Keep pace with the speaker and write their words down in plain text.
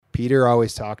Peter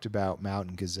always talked about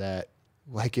Mountain Gazette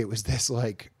like it was this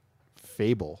like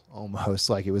fable almost,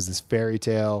 like it was this fairy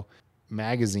tale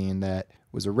magazine that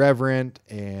was irreverent,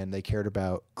 and they cared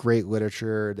about great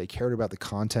literature. They cared about the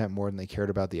content more than they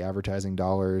cared about the advertising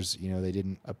dollars. You know, they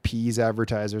didn't appease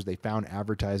advertisers. They found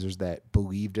advertisers that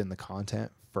believed in the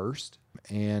content first.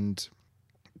 And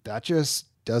that just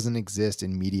doesn't exist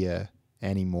in media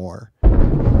anymore.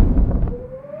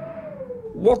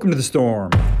 Welcome to the storm.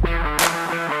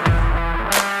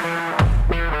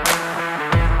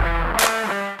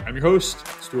 I'm your host,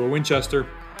 Stuart Winchester.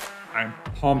 I'm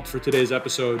pumped for today's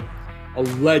episode. A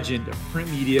legend of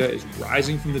print media is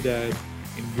rising from the dead,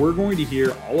 and we're going to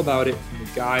hear all about it from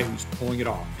the guy who's pulling it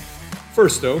off.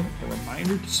 First, though, a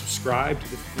reminder to subscribe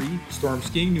to the free Storm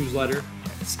Skiing newsletter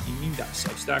at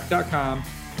skiing.substack.com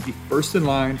to be first in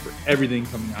line for everything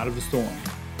coming out of the storm.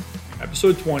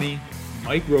 Episode 20,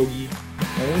 Mike Rogge,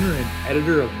 owner and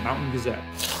editor of Mountain Gazette.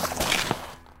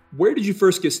 Where did you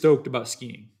first get stoked about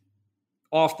skiing?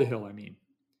 Off the hill, I mean.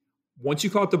 Once you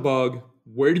caught the bug,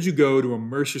 where did you go to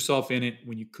immerse yourself in it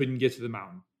when you couldn't get to the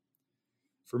mountain?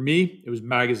 For me, it was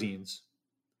magazines.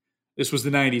 This was the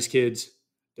 90s, kids.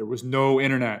 There was no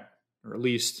internet, or at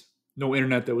least no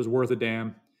internet that was worth a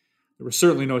damn. There was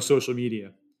certainly no social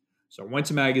media. So I went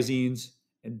to magazines,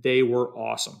 and they were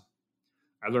awesome.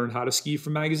 I learned how to ski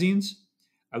from magazines.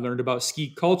 I learned about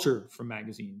ski culture from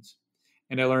magazines.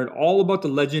 And I learned all about the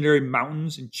legendary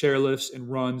mountains and chairlifts and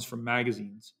runs from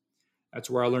magazines. That's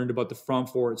where I learned about the front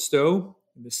four at Stowe,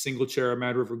 and the single chair at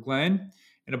Mad River Glen,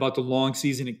 and about the long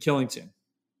season at Killington.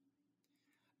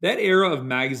 That era of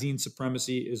magazine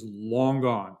supremacy is long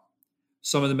gone.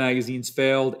 Some of the magazines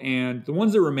failed, and the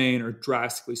ones that remain are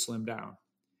drastically slimmed down.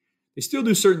 They still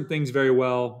do certain things very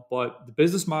well, but the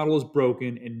business model is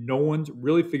broken, and no one's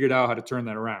really figured out how to turn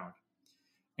that around.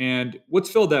 And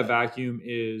what's filled that vacuum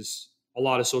is a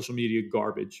lot of social media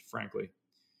garbage, frankly.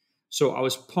 So I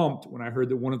was pumped when I heard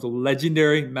that one of the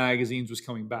legendary magazines was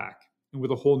coming back, and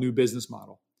with a whole new business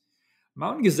model.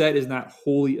 Mountain Gazette is not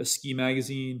wholly a ski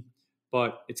magazine,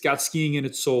 but it's got skiing in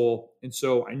its soul. And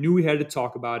so I knew we had to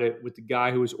talk about it with the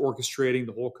guy who was orchestrating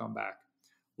the whole comeback.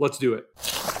 Let's do it.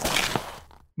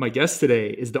 My guest today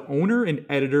is the owner and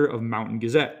editor of Mountain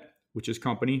Gazette, which his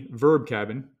company, Verb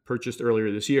Cabin, purchased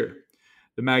earlier this year.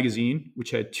 The magazine,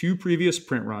 which had 2 previous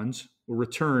print runs, will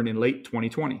return in late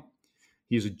 2020.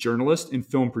 He is a journalist and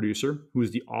film producer who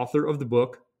is the author of the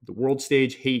book, The World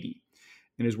Stage Haiti,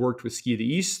 and has worked with Ski the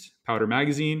East, Powder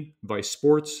Magazine, Vice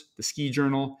Sports, The Ski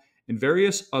Journal, and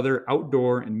various other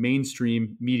outdoor and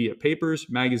mainstream media papers,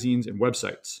 magazines, and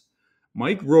websites.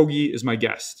 Mike Rogge is my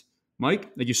guest.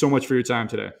 Mike, thank you so much for your time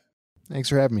today. Thanks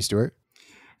for having me, Stuart.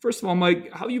 First of all,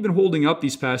 Mike, how have you been holding up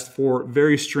these past 4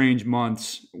 very strange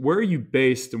months? Where are you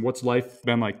based, and what's life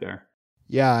been like there?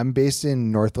 Yeah, I'm based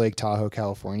in North Lake Tahoe,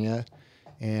 California.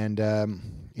 And,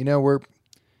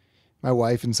 my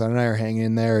wife and son and I are hanging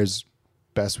in there as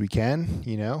best we can.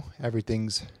 You know,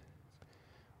 everything's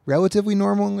relatively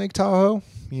normal in Lake Tahoe.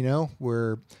 You know,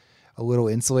 we're a little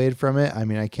insulated from it. I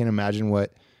mean, I can't imagine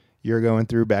what you're going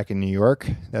through back in New York.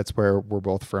 That's where we're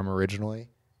both from originally.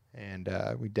 And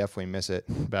we definitely miss it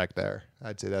back there.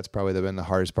 I'd say that's probably been the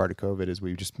hardest part of COVID is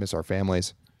we just miss our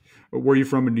families. Where are you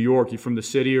from in New York? You from the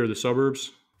city or the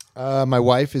suburbs? My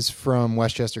wife is from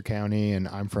Westchester County, and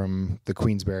I'm from the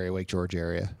Queensbury, Lake George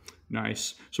area.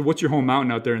 Nice. So what's your home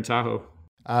mountain out there in Tahoe?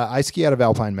 I ski out of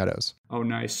Alpine Meadows. Oh,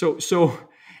 nice. So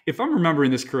if I'm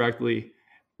remembering this correctly,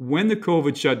 when the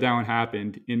COVID shutdown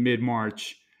happened in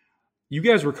mid-March, you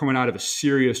guys were coming out of a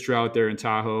serious drought there in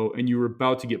Tahoe, and you were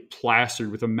about to get plastered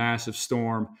with a massive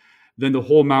storm. Then the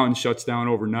whole mountain shuts down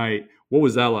overnight. What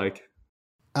was that like?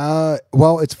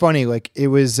 Well, it's funny. Like it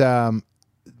was,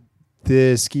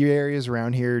 the ski areas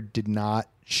around here did not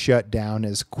shut down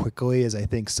as quickly as I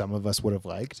think some of us would have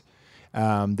liked.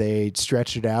 They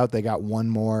stretched it out. They got one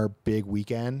more big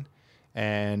weekend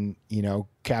and,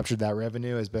 captured that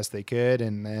revenue as best they could.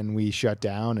 And then we shut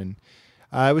down, and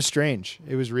it was strange.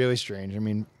 It was really strange. I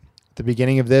mean, at the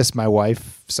beginning of this, my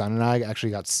wife, son, and I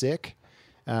actually got sick.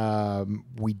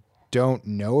 We don't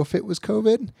know if it was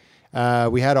COVID.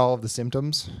 We had all of the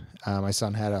symptoms. My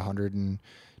son had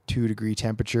 102-degree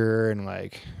temperature, and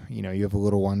you have a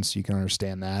little one, so you can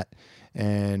understand that.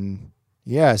 And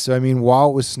yeah, so I mean, while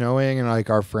it was snowing and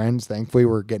our friends, thankfully,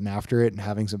 were getting after it and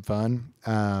having some fun.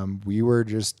 We were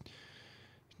just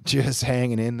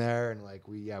hanging in there, and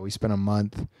we spent a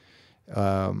month.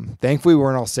 Thankfully, we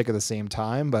weren't all sick at the same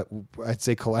time, but I'd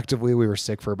say collectively we were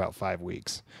sick for about 5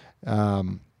 weeks.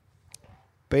 But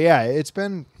yeah, it's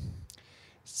been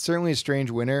certainly a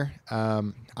strange winter.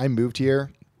 I moved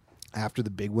here after the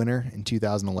big winter in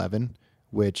 2011,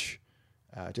 which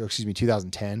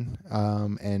 2010.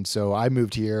 And so I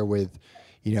moved here with,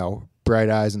 bright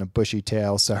eyes and a bushy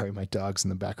tail. Sorry, my dog's in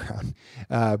the background.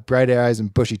 Bright eyes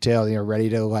and bushy tail, ready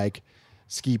to like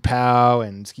ski pow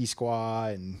and ski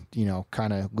squaw and,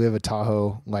 kind of live a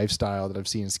Tahoe lifestyle that I've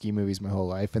seen in ski movies my whole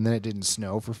life. And then it didn't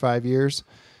snow for 5 years.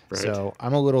 Right. So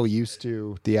I'm a little used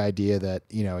to the idea that,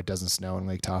 it doesn't snow in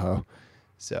Lake Tahoe.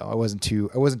 So I wasn't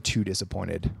too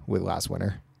disappointed with last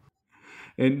winter.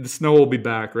 And the snow will be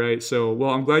back, right? So,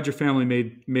 well, I'm glad your family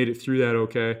made it through that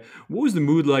okay. What was the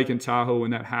mood like in Tahoe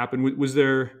when that happened? Was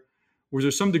there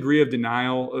some degree of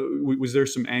denial? Was there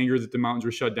some anger that the mountains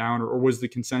were shut down, or was the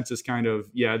consensus kind of,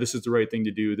 yeah, this is the right thing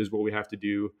to do, this is what we have to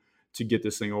do to get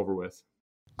this thing over with?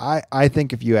 I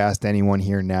think if you asked anyone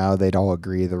here now, they'd all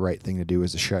agree the right thing to do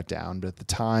is to shut down. But at the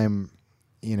time,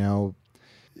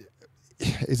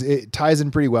 it ties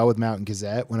in pretty well with Mountain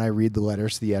Gazette. When I read the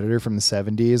letters to the editor from the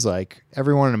 70s, like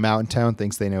everyone in a mountain town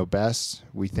thinks they know best.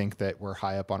 We think that we're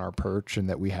high up on our perch and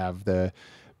that we have the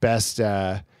best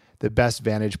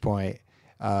vantage point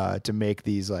to make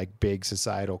these like big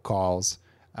societal calls.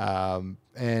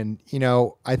 And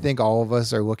I think all of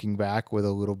us are looking back with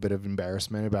a little bit of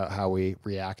embarrassment about how we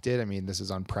reacted. I mean, this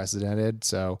is unprecedented.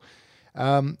 So,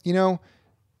 for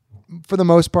the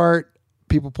most part,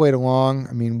 people played along.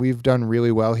 I mean, we've done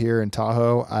really well here in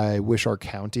Tahoe. I wish our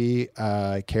county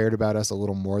cared about us a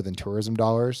little more than tourism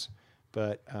dollars,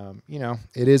 but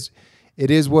it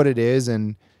is what it is.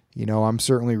 And I'm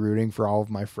certainly rooting for all of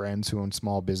my friends who own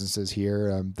small businesses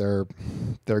here.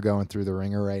 They're going through the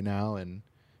ringer right now,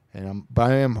 but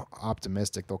I am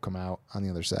optimistic they'll come out on the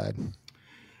other side.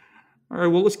 All right,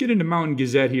 well, let's get into Mountain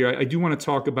Gazette here. I do want to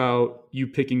talk about you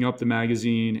picking up the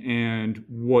magazine and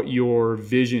what your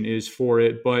vision is for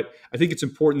it, but I think it's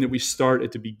important that we start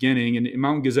at the beginning. And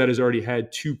Mountain Gazette has already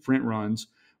had 2 print runs,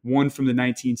 one from the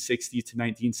 1960 to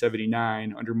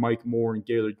 1979 under Mike Moore and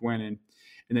Gaylord Gwennon,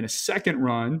 and then a second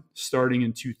run starting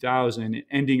in 2000 and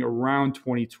ending around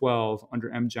 2012 under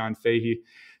M. John Fahey.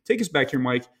 Take us back here,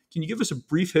 Mike. Can you give us a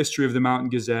brief history of the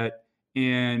Mountain Gazette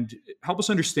and help us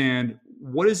understand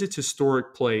what is its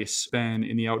historic place been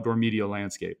in the outdoor media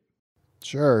landscape?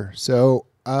 Sure. So,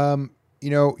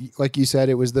 like you said,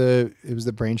 it was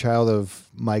the brainchild of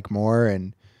Mike Moore,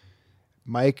 and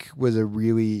Mike was a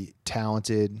really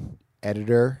talented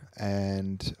editor,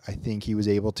 and I think he was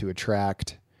able to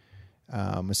attract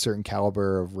a certain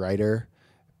caliber of writer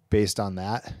based on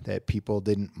that people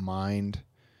didn't mind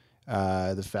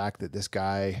the fact that this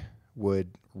guy would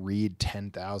read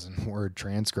 10,000 word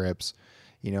transcripts,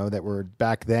 that were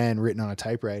back then written on a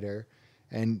typewriter.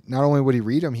 And not only would he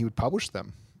read them, he would publish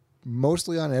them,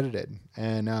 mostly unedited.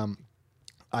 And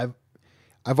I've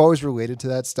always related to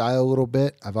that style a little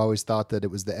bit. I've always thought that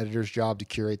it was the editor's job to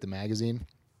curate the magazine,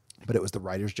 but it was the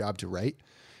writer's job to write.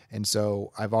 And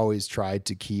so I've always tried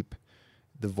to keep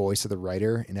the voice of the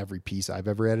writer in every piece I've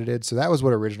ever edited. So that was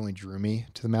what originally drew me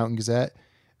to the Mountain Gazette.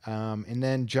 And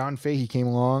then John Fahey came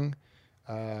along,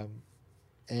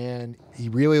 and he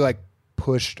really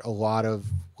pushed a lot of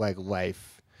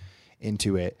life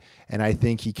into it. And I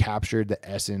think he captured the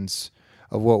essence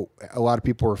of what a lot of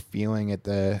people were feeling at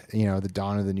the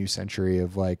dawn of the new century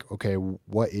of okay,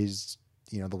 what is,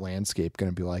 the landscape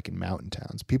going to be like in mountain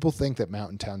towns? People think that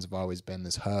mountain towns have always been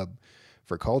this hub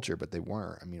for culture, but they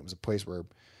weren't. I mean, it was a place where,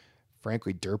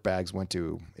 frankly, dirtbags went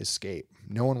to escape.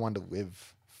 No one wanted to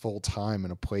live full time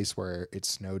in a place where it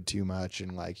snowed too much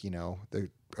and the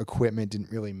equipment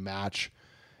didn't really match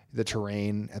the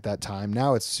terrain at that time.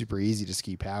 Now it's super easy to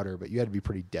ski powder, but you had to be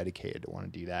pretty dedicated to want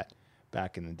to do that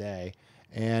back in the day.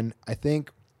 And I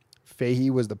think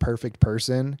Fahey was the perfect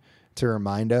person to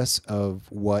remind us of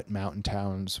what mountain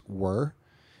towns were.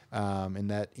 And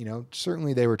that,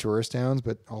 certainly they were tourist towns,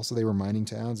 but also they were mining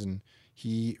towns. And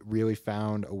he really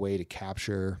found a way to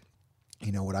capture,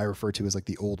 what I refer to as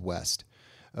the Old West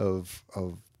of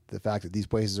the fact that these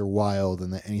places are wild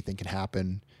and that anything can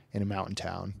happen in a mountain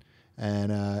town.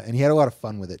 And he had a lot of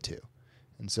fun with it too.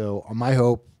 And so my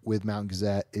hope with Mountain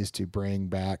Gazette is to bring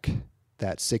back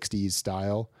that 60s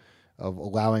style of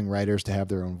allowing writers to have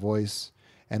their own voice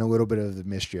and a little bit of the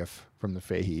mischief from the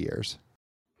Fahey years.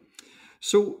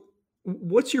 So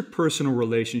what's your personal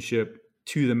relationship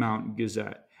to the Mountain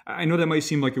Gazette? I know that might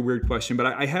seem like a weird question, but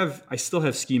I still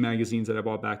have ski magazines that I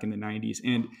bought back in the 90s.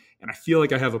 And I feel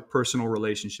like I have a personal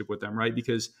relationship with them, right?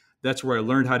 Because that's where I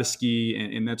learned how to ski.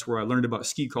 And that's where I learned about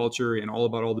ski culture and all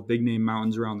about all the big name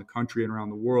mountains around the country and around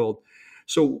the world.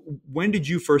 So when did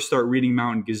you first start reading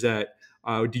Mountain Gazette?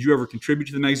 Did you ever contribute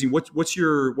to the magazine? What's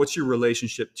your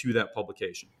relationship to that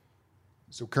publication?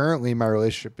 So currently my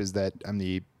relationship is that I'm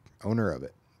the owner of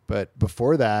it. But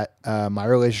before that, my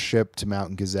relationship to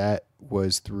Mountain Gazette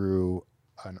was through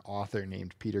an author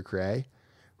named Peter Cray,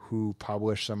 who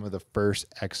published some of the first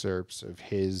excerpts of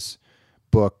his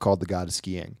book called The God of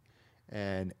Skiing.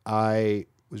 And I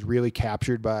was really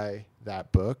captured by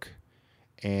that book.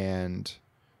 And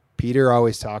Peter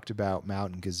always talked about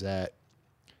Mountain Gazette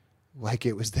like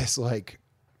it was this like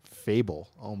fable,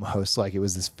 almost like it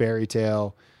was this fairy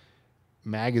tale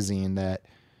magazine that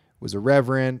was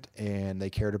irreverent, and they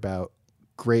cared about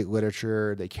great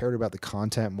literature. They cared about the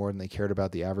content more than they cared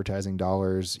about the advertising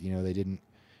dollars. You know, they didn't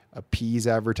appease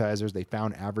advertisers. They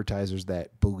found advertisers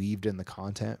that believed in the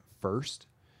content first.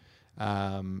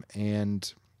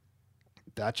 And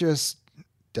that just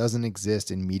doesn't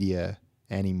exist in media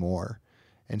anymore.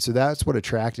 And so that's what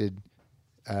attracted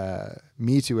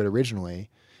me to it originally.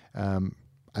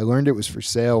 I learned it was for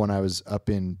sale when I was up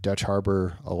in Dutch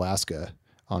Harbor, Alaska,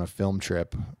 on a film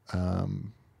trip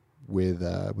with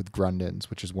Grundens,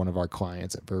 which is one of our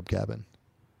clients at Verb Cabin.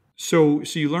 So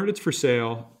you learned it's for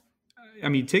sale. I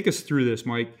mean, take us through this,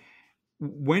 Mike.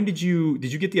 When did you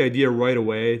get the idea right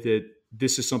away that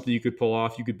this is something you could pull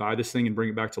off? You could buy this thing and bring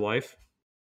it back to life?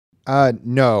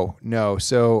 No.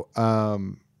 So,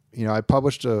 I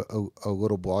published a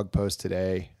little blog post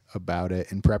today about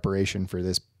it in preparation for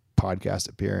this podcast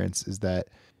appearance. Is that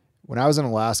when I was in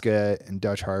Alaska in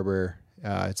Dutch Harbor,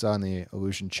 it's on the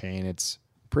Aleutian chain. It's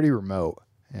pretty remote,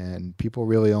 and people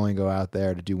really only go out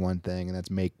there to do one thing, and that's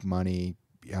make money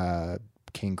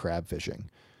king crab fishing.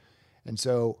 And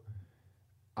so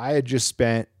I had just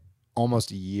spent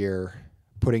almost a year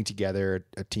putting together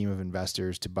a team of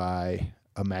investors to buy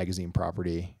a magazine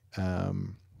property.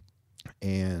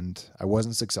 And I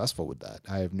wasn't successful with that.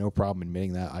 I have no problem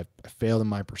admitting that. I failed in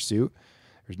my pursuit.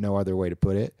 There's no other way to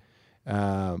put it.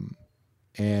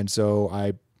 And so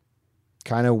I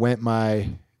kind of went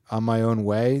on my own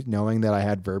way, knowing that I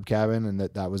had Verb Cabin and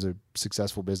that was a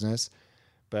successful business.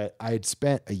 But I had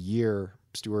spent a year,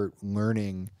 Stuart,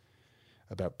 learning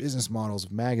about business models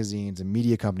of magazines and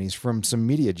media companies from some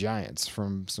media giants,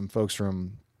 from some folks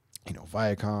from,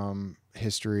 Viacom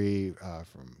history,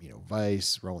 from,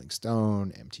 Vice, Rolling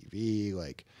Stone, MTV.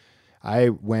 Like, I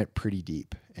went pretty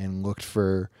deep and looked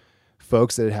for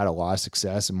folks that had had a lot of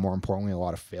success and, more importantly, a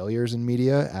lot of failures in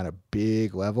media at a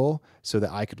big level, so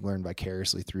that I could learn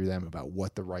vicariously through them about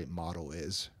what the right model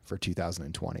is for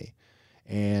 2020.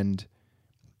 And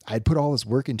I'd put all this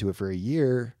work into it for a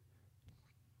year.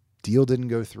 Deal didn't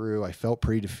go through. I felt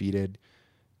pretty defeated,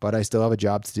 but I still have a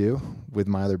job to do with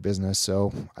my other business.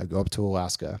 So I go up to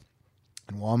Alaska,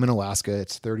 and while I'm in Alaska,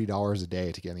 it's $30 a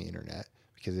day to get on the internet,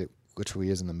 because it literally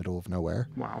is in the middle of nowhere.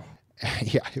 Wow.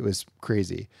 Yeah, it was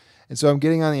crazy. And so I'm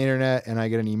getting on the internet, and I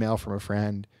get an email from a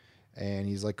friend, and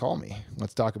he's like, call me.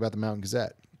 Let's talk about the Mountain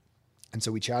Gazette. And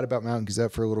so we chat about Mountain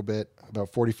Gazette for a little bit. About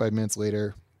 45 minutes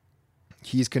later,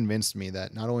 he's convinced me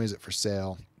that not only is it for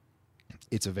sale,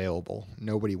 it's available.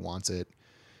 Nobody wants it,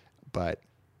 but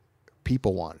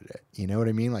people wanted it. You know what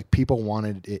I mean? Like, people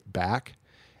wanted it back.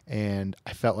 And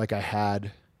I felt like I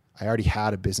already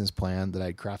had a business plan that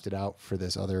I'd crafted out for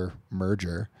this other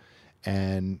merger.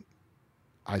 And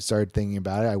I started thinking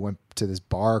about it. I went to this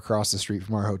bar across the street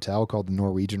from our hotel called the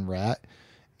Norwegian Rat.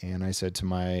 And I said to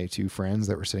my two friends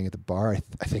that were sitting at the bar,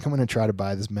 I think I'm going to try to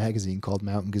buy this magazine called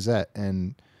Mountain Gazette.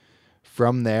 And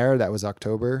from there, that was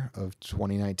October of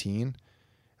 2019.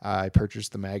 I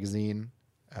purchased the magazine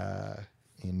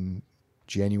in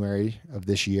January of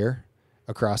this year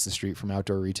across the street from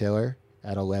Outdoor Retailer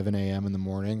at 11 a.m. in the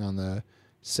morning on the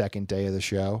second day of the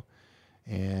show.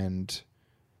 And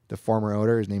the former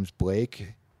owner, his name's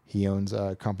Blake. He owns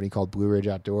a company called Blue Ridge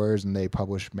Outdoors, and they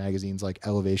publish magazines like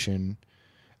Elevation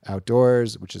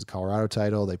Outdoors, which is a Colorado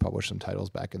title. They publish some titles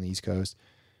back in the East Coast.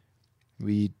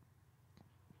 We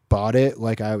bought it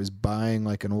like I was buying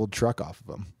like an old truck off of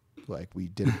them. Like, we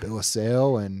did a bill of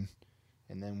sale, and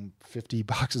then 50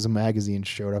 boxes of magazines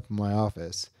showed up in my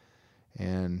office,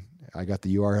 and I got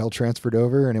the URL transferred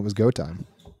over, and it was go time.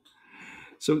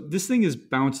 So this thing has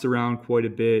bounced around quite a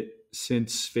bit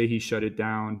since Fahey shut it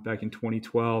down back in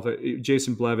 2012.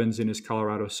 Jason Blevins, in his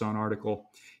Colorado Sun article,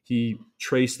 he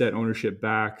traced that ownership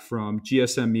back from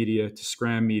GSM Media to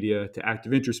Scram Media to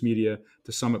Active Interest Media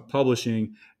to Summit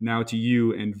Publishing, now to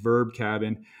you and Verb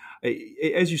Cabin.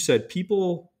 As you said,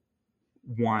 people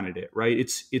wanted it, right?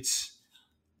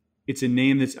 It's a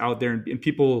name that's out there, and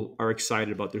people are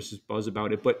excited about. There's this buzz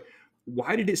about it, but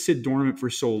why did it sit dormant for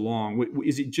so long?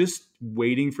 Is it just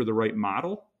waiting for the right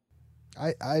model?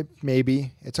 I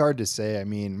maybe. It's hard to say. I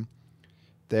mean,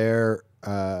 there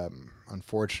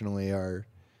unfortunately are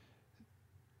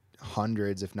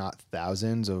hundreds, if not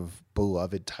thousands, of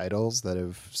beloved titles that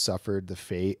have suffered the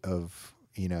fate of,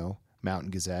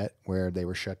 Mountain Gazette, where they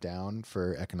were shut down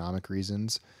for economic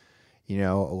reasons.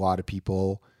 a lot of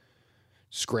people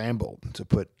scrambled to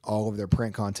put all of their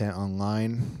print content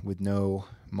online with no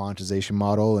monetization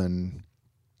model, and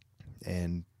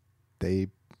they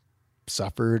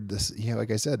suffered this,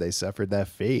 like I said, they suffered that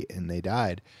fate and they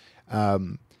died.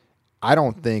 I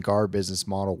don't think our business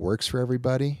model works for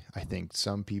everybody. I think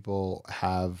some people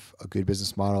have a good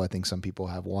business model. I think some people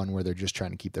have one where they're just trying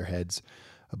to keep their heads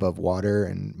above water.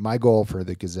 And my goal for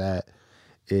the Gazette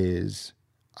is,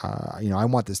 I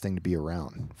want this thing to be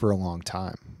around for a long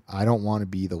time. I don't want to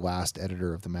be the last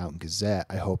editor of the Mountain Gazette.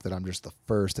 I hope that I'm just the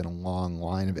first in a long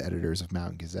line of editors of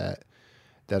Mountain Gazette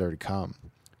that are to come.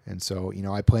 And so,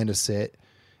 I plan to sit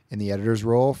in the editor's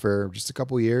role for just a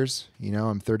couple years.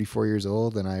 I'm 34 years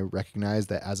old, and I recognize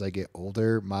that as I get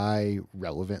older, my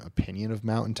relevant opinion of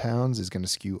mountain towns is going to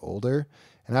skew older.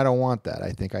 And I don't want that.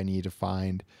 I think I need to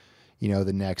find,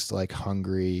 the next like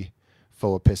hungry,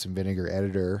 full of piss and vinegar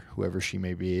editor, whoever she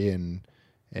may be, and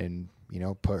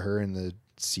put her in the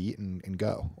seat and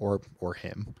go, or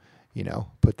him,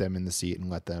 put them in the seat and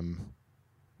let them,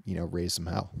 raise some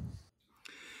hell.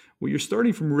 Well, you're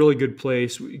starting from a really good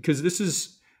place, because this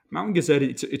is Mountain Gazette.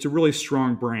 It's a really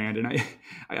strong brand. And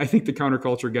I think the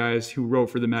counterculture guys who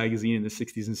wrote for the magazine in the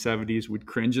 60s and 70s would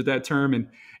cringe at that term. And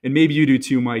maybe you do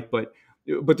too, Mike, but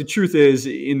the truth is,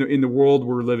 in the world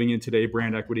we're living in today,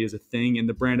 brand equity is a thing, and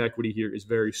the brand equity here is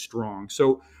very strong.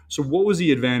 So what was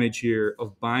the advantage here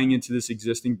of buying into this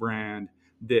existing brand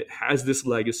that has this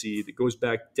legacy that goes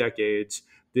back decades,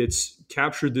 that's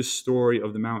captured this story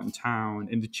of the mountain town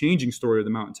and the changing story of the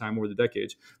mountain town over the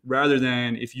decades, rather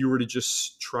than if you were to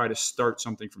just try to start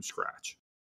something from scratch?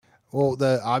 Well,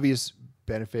 the obvious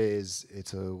benefit is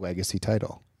it's a legacy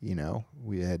title.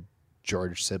 We had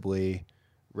George Sibley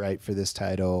write for this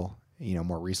title.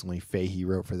 More recently, Fahey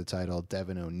wrote for the title.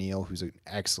 Devin O'Neill, who's an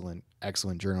excellent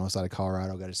journalist out of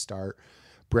Colorado, got his start.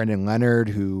 Brendan Leonard,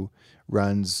 who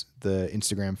runs the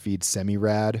Instagram feed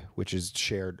Semi-Rad, which is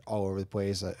shared all over the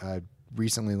place. I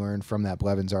recently learned from that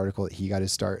Blevins article that he got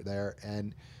his start there.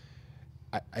 And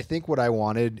I think what I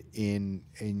wanted in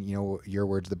your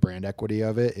words, the brand equity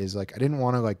of it, is like, I didn't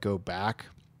want to like go back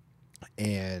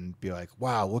and be like,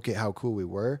 wow, look at how cool we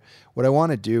were. What I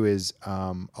want to do is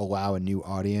allow a new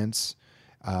audience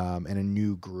and a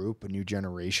new group, a new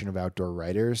generation of outdoor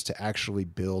writers to actually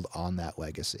build on that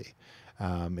legacy.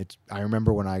 I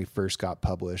remember when I first got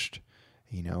published,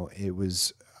 I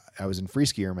was in Free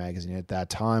Skier magazine at that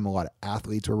time. A lot of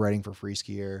athletes were writing for Free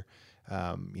Skier.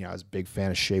 I was a big fan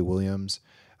of Shea Williams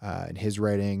and his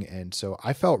writing. And so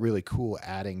I felt really cool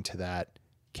adding to that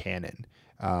canon.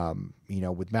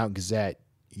 With Mountain Gazette,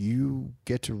 you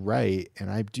get to write, and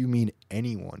I do mean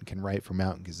anyone can write for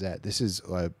Mountain Gazette. This is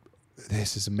a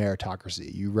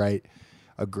meritocracy. You write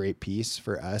a great piece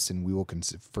for us, and we will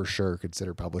for sure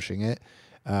consider publishing it.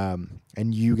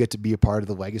 And you get to be a part of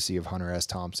the legacy of Hunter S.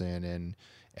 Thompson and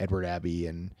Edward Abbey.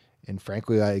 And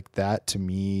frankly, like that to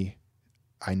me,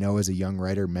 I know as a young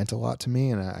writer meant a lot to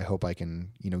me. And I hope I can,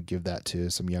 give that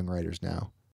to some young writers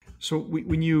now. So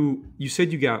when you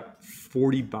said you got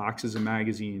 40 boxes of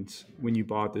magazines when you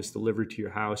bought this delivered to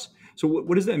your house. So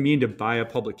what does that mean to buy a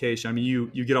publication? I mean,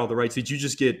 you get all the rights. Did you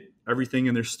just get everything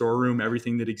in their storeroom,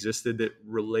 everything that existed that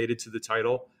related to the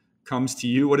title comes to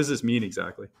you? What does this mean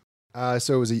exactly?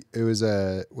 So it was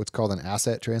a what's called an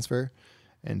asset transfer.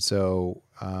 And so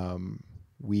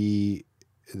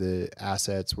the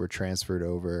assets were transferred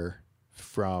over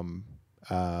from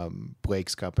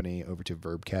Blake's company over to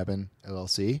Verb Cabin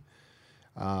LLC.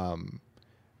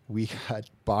 We got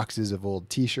boxes of old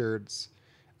t-shirts,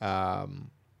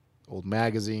 old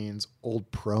magazines,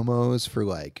 old promos for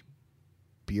like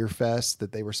Beer Fest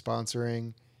that they were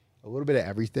sponsoring, a little bit of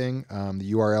everything.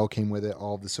 The URL came with it,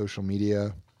 all of the social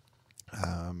media,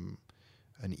 an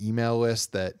email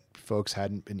list that folks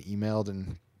hadn't been emailed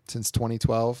since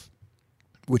 2012,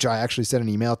 which I actually sent an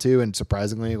email to, and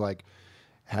surprisingly, like,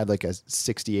 had like a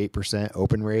 68%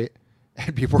 open rate.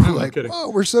 And people were like,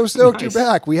 "Oh, we're so stoked you're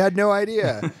back. We had no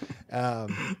idea."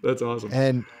 That's awesome.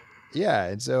 And yeah,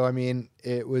 and so I mean,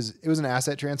 it was an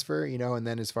asset transfer, and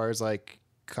then as far as like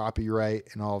copyright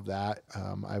and all of that,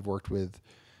 I've worked with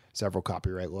several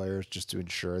copyright lawyers just to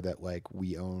ensure that like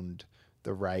we owned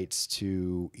the rights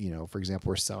to, for example,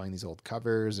 we're selling these old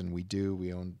covers, and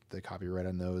we own the copyright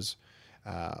on those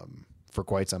for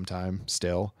quite some time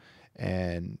still.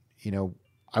 And,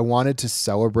 I wanted to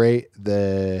celebrate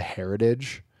the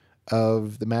heritage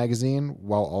of the magazine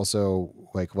while also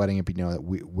like letting it be known that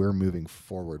we're moving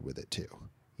forward with it too.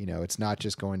 It's not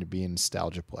just going to be a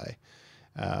nostalgia play.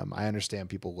 I understand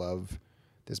people love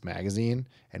this magazine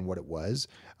and what it was.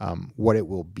 What it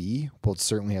will be will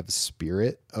certainly have the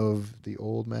spirit of the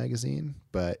old magazine,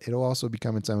 but it'll also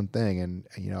become its own thing. And,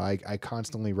 I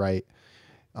constantly write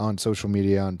on social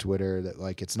media, on Twitter, that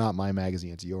like, it's not my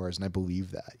magazine, it's yours. And I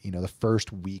believe that. The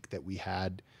first week that we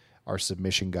had our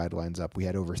submission guidelines up, we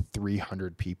had over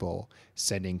 300 people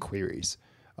sending queries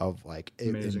of like,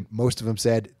 and most of them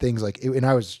said things like, and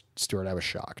I was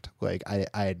shocked. Like I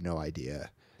had no idea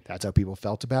that's how people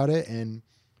felt about it. And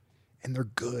they're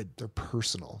good. They're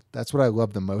personal. That's what I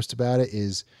love the most about it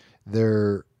is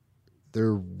they're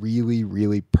really,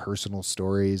 really personal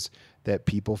stories that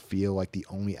people feel like the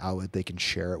only outlet they can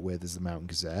share it with is the Mountain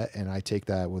Gazette. And I take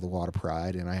that with a lot of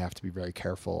pride, and I have to be very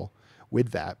careful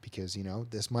with that because,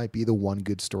 this might be the one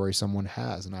good story someone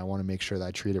has, and I want to make sure that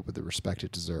I treat it with the respect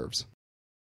it deserves.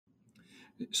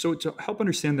 So to help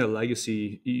understand that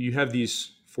legacy, you have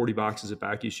these 40 boxes of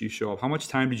back issues show up. How much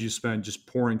time did you spend just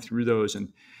pouring through those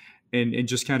and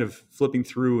just kind of flipping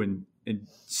through and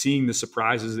seeing the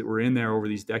surprises that were in there over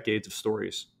these decades of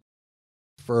stories?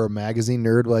 For a magazine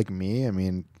nerd like me, I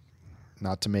mean,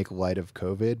 not to make light of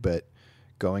COVID, but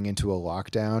going into a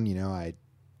lockdown,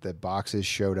 the boxes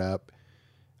showed up.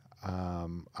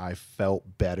 I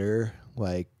felt better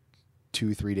like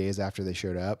 2-3 days after they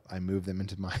showed up. I moved them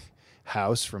into my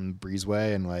house from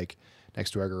Breezeway and like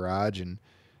next to our garage and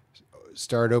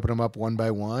started opening them up one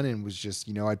by one, and was just,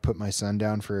 I'd put my son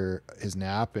down for his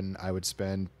nap and I would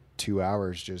spend 2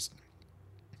 hours just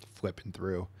flipping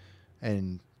through.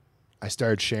 And I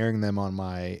started sharing them on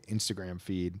my Instagram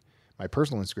feed, my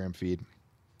personal Instagram feed.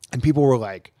 And people were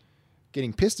like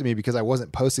getting pissed at me because I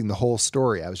wasn't posting the whole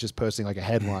story. I was just posting like a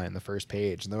headline, the first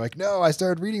page. And they're like, no, I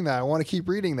started reading that. I want to keep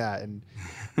reading that. And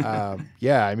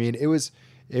yeah, I mean, it was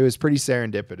pretty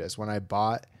serendipitous. When I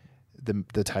bought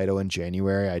the title in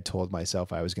January, I told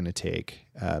myself I was going to take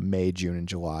May, June, and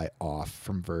July off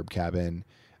from Verb Cabin.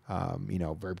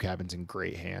 Verb Cabin's in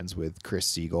great hands with Chris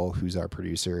Siegel, who's our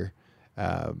producer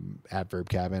at Verb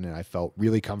Cabin, and I felt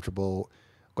really comfortable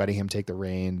letting him take the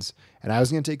reins. And I was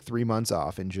going to take 3 months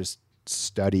off and just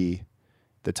study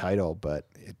the title, but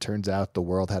it turns out the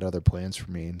world had other plans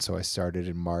for me, and so I started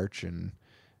in March, and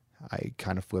I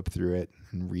kind of flip through it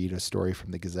and read a story from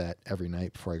the Gazette every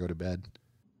night before I go to bed.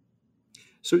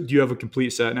 So do you have a complete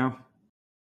set now?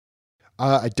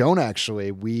 I don't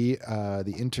actually. We,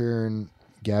 the intern,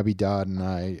 Gabby Dodd, and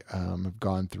I have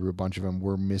gone through a bunch of them.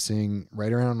 We're missing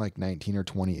right around like 19 or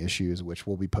 20 issues, which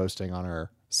we'll be posting on our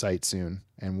site soon.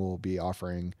 And we'll be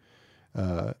offering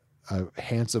a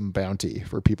handsome bounty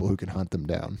for people who can hunt them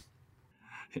down.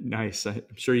 Nice. I'm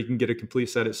sure you can get a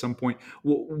complete set at some point.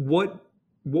 What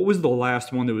was the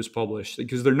last one that was published?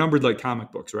 Because they're numbered like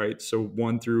comic books, right? So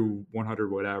 1 through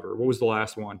 100, whatever. What was the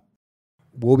last one?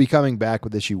 We'll be coming back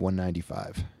with issue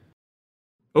 195.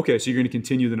 Okay, so you're going to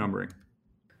continue the numbering.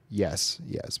 Yes.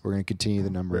 We're going to continue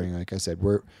the numbering. Like I said,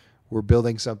 we're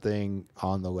building something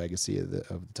on the legacy of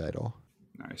the title.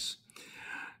 Nice.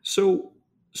 So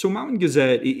Mountain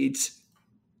Gazette,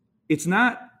 it's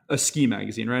not a ski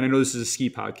magazine, right? I know this is a ski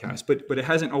podcast, but it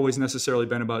hasn't always necessarily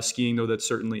been about skiing, though that's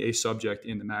certainly a subject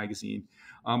in the magazine,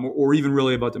 or even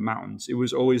really about the mountains. It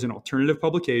was always an alternative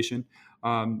publication.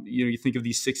 You think of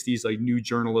these 60s like new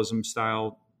journalism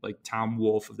style, like Tom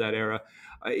Wolfe of that era,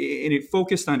 and it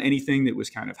focused on anything that was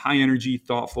kind of high energy,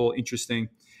 thoughtful, interesting.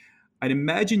 I'd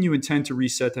imagine you intend to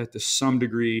reset that to some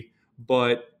degree,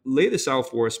 but lay this out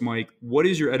for us, Mike. What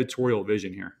is your editorial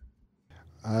vision here?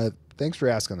 Thanks for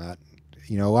asking that.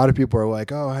 A lot of people are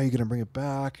like, oh, how are you going to bring it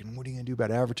back? And what are you going to do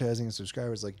about advertising and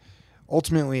subscribers? Like,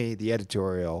 ultimately, the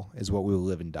editorial is what we will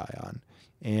live and die on.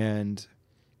 And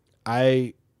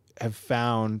I have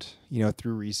found,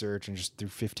 through research and just through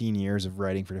 15 years of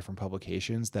writing for different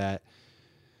publications, that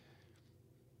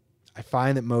I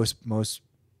find that most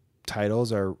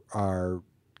titles are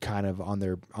kind of on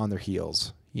their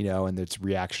heels, and it's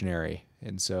reactionary.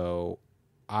 And so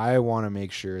I want to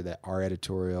make sure that our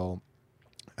editorial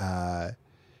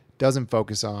doesn't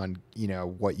focus on,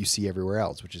 what you see everywhere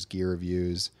else, which is gear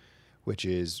reviews, which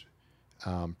is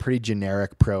pretty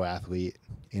generic pro athlete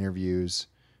interviews,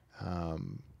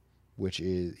 which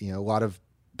is, a lot of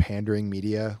pandering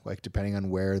media, like depending on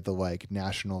where the like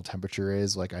national temperature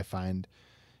is. Like I find,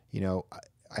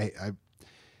 I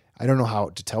don't know how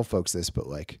to tell folks this, but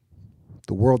like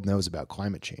the world knows about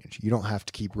climate change. You don't have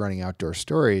to keep running outdoor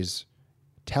stories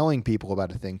telling people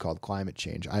about a thing called climate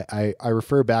change. I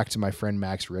refer back to my friend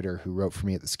Max Ritter, who wrote for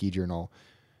me at the Ski Journal,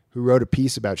 who wrote a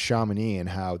piece about Chamonix and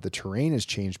how the terrain has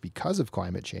changed because of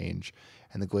climate change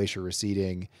and the glacier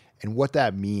receding and what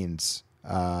that means,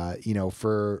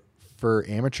 for for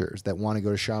amateurs that want to go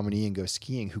to Chamonix and go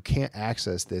skiing who can't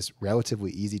access this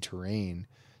relatively easy terrain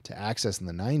to access in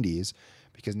the 90s,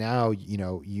 because now,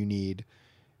 you need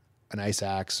an ice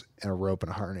axe and a rope and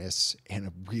a harness and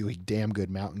a really damn good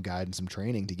mountain guide and some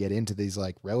training to get into these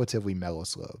like relatively mellow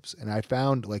slopes. And I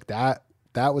found like that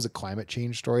was a climate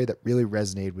change story that really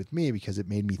resonated with me, because it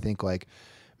made me think like,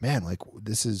 man, like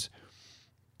this is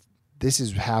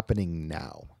happening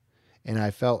now. And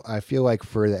I feel like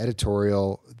for the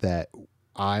editorial that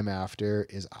I'm after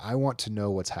is I want to know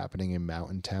what's happening in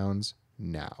mountain towns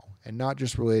now, and not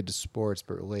just related to sports,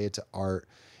 but related to art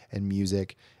and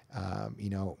music.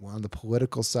 On the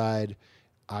political side,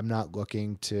 I'm not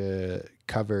looking to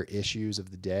cover issues of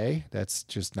the day. That's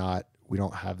just not, we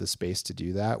don't have the space to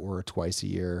do that. We're a twice a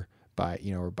year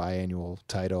or biannual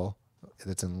title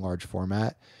that's in large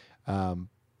format.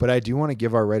 But I do want to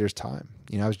give our writers time.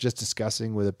 I was just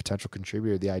discussing with a potential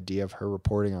contributor the idea of her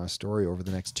reporting on a story over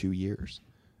the next 2 years,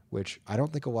 which I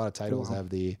don't think a lot of titles have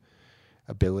the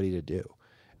ability to do.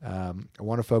 I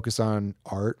want to focus on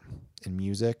art and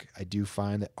music. I do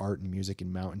find that art and music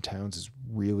in mountain towns is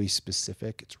really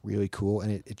specific. It's really cool,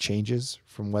 and it changes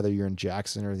from whether you're in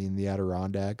Jackson or in the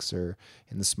Adirondacks or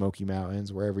in the Smoky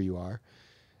Mountains, wherever you are.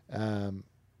 And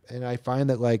I find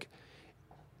that like,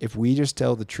 if we just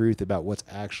tell the truth about what's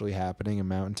actually happening in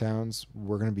mountain towns,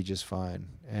 we're going to be just fine.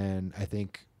 And I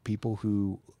think people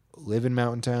who live in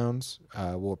mountain towns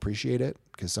will appreciate it,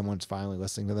 because someone's finally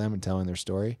listening to them and telling their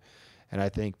story. And I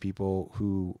think people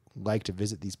who like to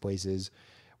visit these places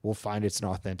will find it's an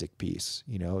authentic piece.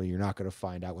 You're not going to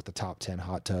find out what the top 10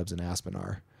 hot tubs in Aspen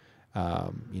are.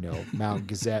 Mountain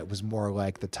Gazette was more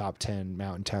like the top 10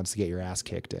 mountain towns to get your ass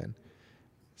kicked in.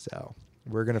 So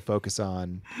we're going to focus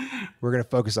on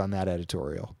that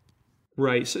editorial.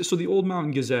 Right. So the old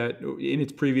Mountain Gazette, in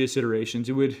its previous iterations,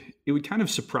 it would kind of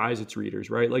surprise its readers,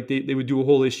 right? Like they would do a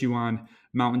whole issue on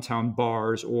mountain town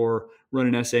bars, or run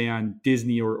an essay on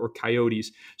Disney or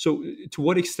coyotes. So to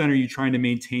what extent are you trying to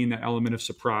maintain that element of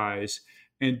surprise?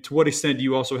 And to what extent do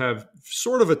you also have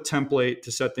sort of a template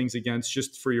to set things against,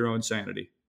 just for your own sanity?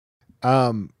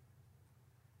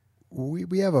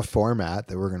 We have a format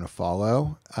that we're going to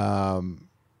follow.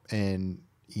 And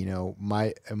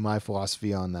my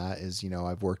philosophy on that is,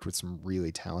 I've worked with some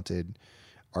really talented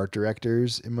art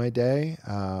directors in my day,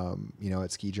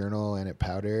 at Ski Journal and at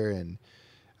Powder, and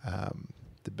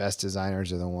the best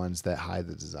designers are the ones that hide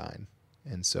the design.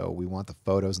 And so we want the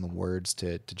photos and the words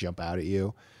to jump out at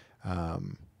you.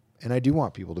 And I do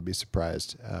want people to be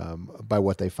surprised by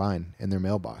what they find in their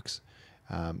mailbox.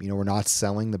 We're not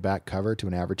selling the back cover to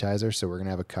an advertiser, so we're going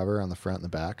to have a cover on the front and the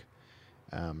back.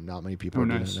 Not many people are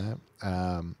doing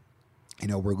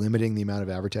that. We're limiting the amount of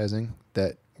advertising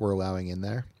that we're allowing in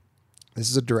there.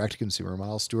 This is a direct consumer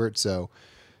model, Stuart. So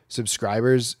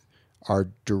subscribers are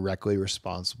directly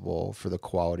responsible for the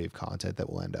quality of content that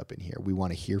will end up in here. We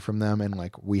want to hear from them. And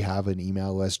like, we have an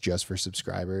email list just for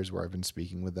subscribers where I've been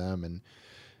speaking with them, and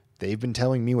they've been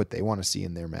telling me what they want to see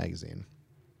in their magazine,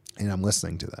 and I'm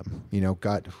listening to them.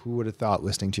 God, who would have thought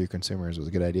listening to your consumers was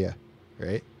a good idea,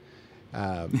 right?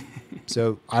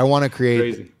 So I want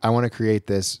to create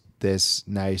this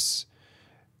nice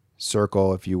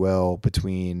circle, if you will,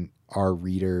 between our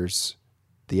readers,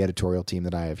 the editorial team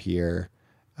that I have here,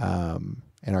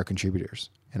 and our contributors.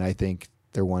 And I think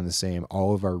they're one and the same.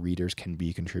 All of our readers can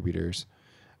be contributors.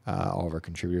 All of our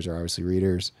contributors are obviously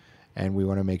readers, and we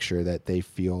want to make sure that they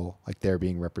feel like they're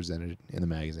being represented in the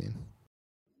magazine.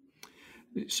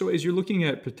 So as you're looking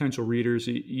at potential readers,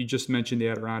 you just mentioned the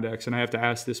Adirondacks, and I have to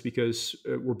ask this because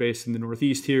we're based in the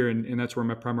Northeast here, and that's where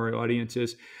my primary audience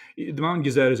is. The Mountain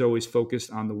Gazette is always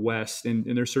focused on the West, and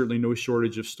there's certainly no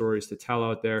shortage of stories to tell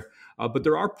out there. But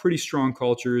there are pretty strong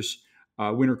cultures,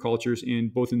 winter cultures, in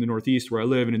both in the Northeast where I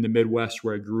live and in the Midwest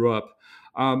where I grew up.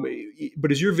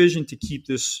 But is your vision to keep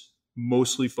this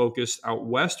mostly focused out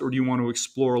West, or do you want to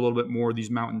explore a little bit more of these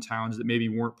mountain towns that maybe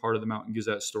weren't part of the Mountain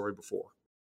Gazette story before?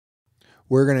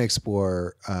 We're going to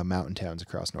explore mountain towns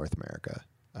across North America.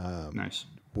 Nice.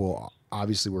 Well,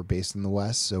 obviously we're based in the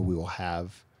West, so we will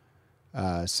have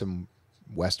some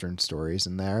Western stories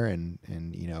in there, and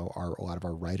a lot of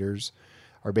our writers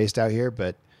are based out here.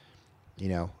 But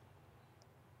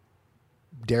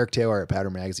Derek Taylor at Powder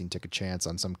Magazine took a chance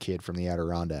on some kid from the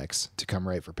Adirondacks to come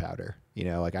write for Powder.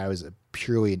 I was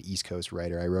purely an East Coast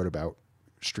writer. I wrote about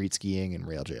street skiing and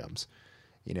rail jams.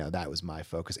 That was my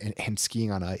focus, and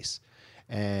skiing on ice.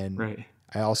 And right.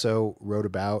 I also wrote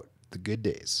about the good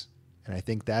days. And I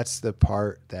think that's the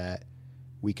part that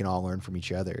we can all learn from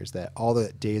each other, is that all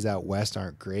the days out West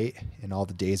aren't great and all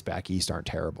the days back East aren't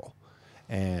terrible.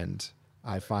 And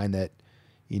I find that,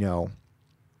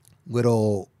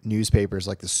 little newspapers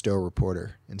like the Stowe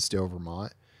Reporter in Stowe,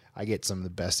 Vermont, I get some of the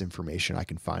best information I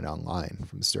can find online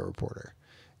from the Stowe Reporter.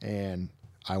 And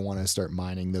I want to start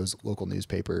mining those local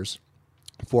newspapers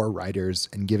for writers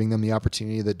and giving them the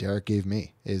opportunity that Derek gave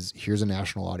me is here's a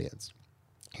national audience.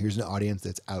 Here's an audience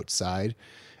that's outside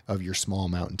of your small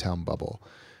mountain town bubble.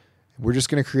 We're just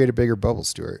going to create a bigger bubble,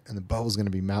 Stuart, and the bubble is going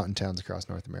to be mountain towns across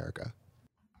North America.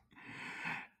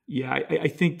 Yeah, I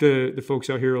think the folks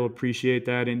out here will appreciate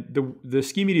that. And the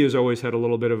ski media has always had a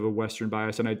little bit of a Western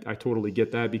bias, and I totally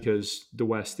get that because the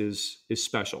West is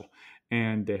special.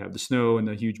 And they have the snow and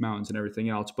the huge mountains and everything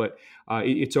else. But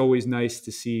it's always nice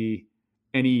to see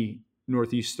any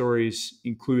Northeast stories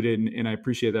included, and I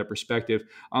appreciate that perspective.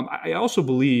 I also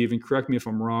believe, and correct me if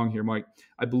I'm wrong here, Mike,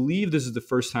 I believe this is the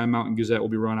first time Mountain Gazette will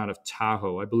be run out of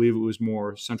Tahoe. I believe it was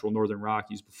more Central Northern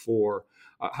Rockies before.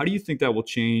 How do you think that will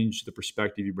change the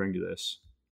perspective you bring to this?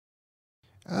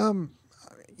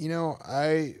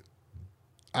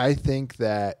 I think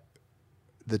that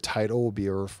the title will be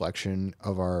a reflection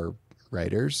of our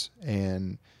writers.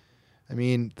 And I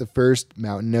mean, the first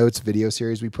Mountain Notes video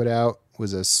series we put out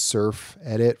was a surf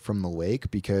edit from the lake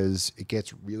because it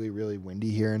gets really, really windy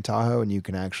here in Tahoe and you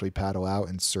can actually paddle out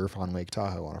and surf on Lake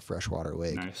Tahoe on a freshwater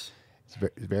lake. Nice. It's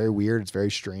very weird. It's very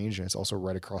strange. And it's also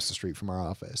right across the street from our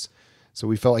office. So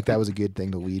we felt like that was a good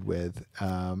thing to lead with.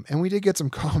 And we did get some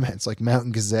comments like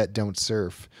Mountain Gazette, don't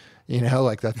surf,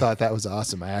 I thought that was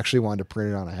awesome. I actually wanted to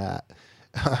print it on a hat.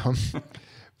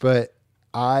 But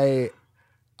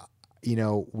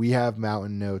we have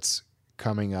Mountain Notes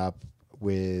coming up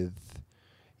with,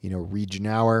 Region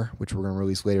Hour, which we're going to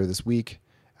release later this week.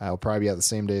 It'll probably be out the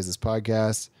same day as this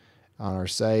podcast on our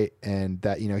site. And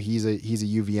that, he's a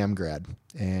UVM grad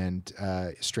and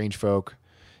Strange Folk,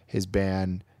 his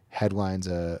band headlines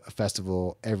a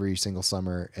festival every single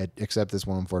summer except this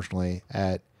one, unfortunately,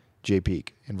 at Jay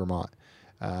Peak in Vermont.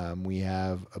 We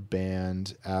have a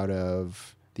band out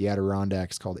of the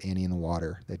Adirondacks called Annie in the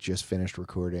Water that just finished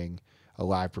recording a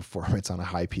live performance on a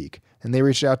high peak. And they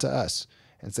reached out to us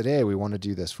and said, hey, we want to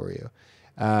do this for you.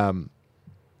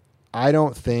 I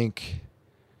don't think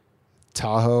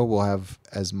Tahoe will have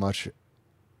as much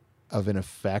of an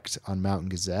effect on Mountain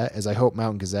Gazette as I hope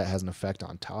Mountain Gazette has an effect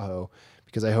on Tahoe,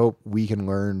 because I hope we can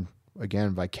learn,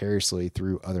 again, vicariously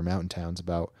through other mountain towns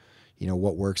about,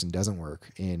 what works and doesn't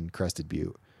work in Crested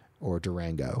Butte or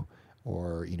Durango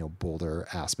or, Boulder,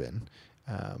 Aspen.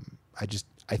 I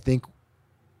think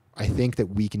that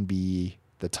we can be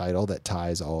the title that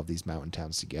ties all of these mountain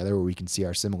towns together, where we can see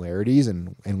our similarities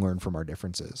and learn from our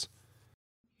differences.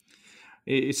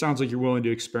 It sounds like you're willing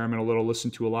to experiment a little, listen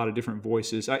to a lot of different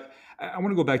voices. I want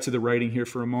to go back to the writing here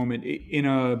for a moment. In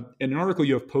an article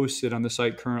you have posted on the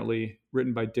site currently,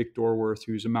 written by Dick Dorworth,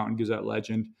 who's a Mountain Gazette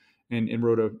legend and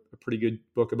wrote a pretty good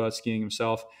book about skiing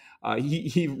himself.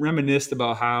 He reminisced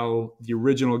about how the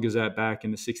original Gazette back in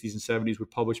the 60s and 70s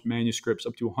would publish manuscripts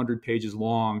up to 100 pages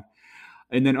long.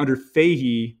 And then under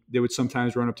Fahey, they would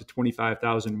sometimes run up to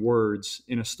 25,000 words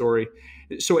in a story.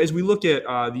 So as we look at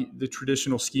the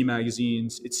traditional ski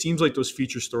magazines, it seems like those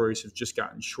feature stories have just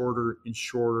gotten shorter and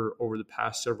shorter over the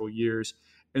past several years.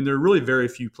 And there are really very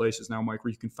few places now, Mike,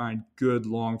 where you can find good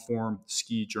long-form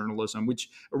ski journalism, which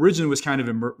originally was kind of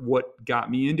what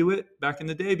got me into it back in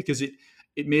the day, because it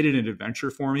made it an adventure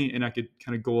for me, and I could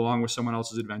kind of go along with someone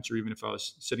else's adventure, even if I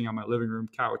was sitting on my living room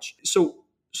couch.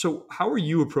 So how are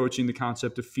you approaching the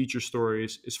concept of feature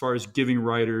stories as far as giving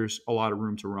writers a lot of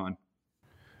room to run?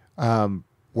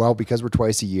 Well, because we're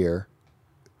twice a year,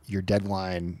 your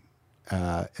deadline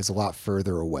is a lot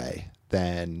further away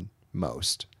than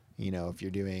most. If you're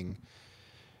doing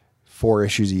 4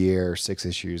 issues a year, 6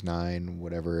 issues, 9,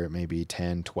 whatever it may be,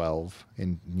 10, 12,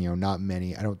 and, not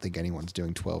many. I don't think anyone's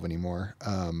doing 12 anymore.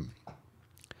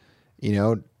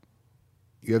 You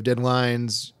have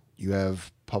deadlines, you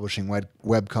have publishing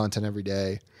web content every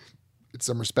day. In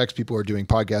some respects, people are doing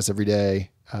podcasts every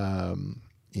day. I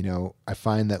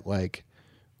find that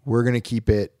we're going to keep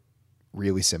it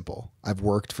really simple. I've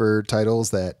worked for titles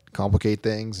that complicate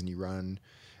things, and you run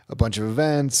a bunch of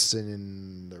events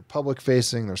and they're public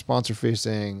facing, they're sponsor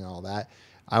facing, all that.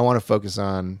 I want to focus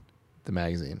on the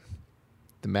magazine.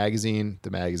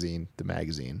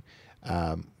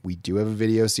 We do have a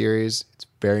video series. It's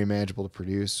very manageable to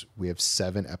produce. We have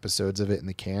 7 episodes of it in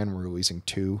the can. We're releasing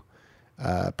 2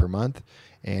 per month.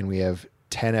 And we have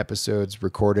 10 episodes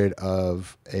recorded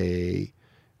of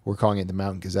we're calling it the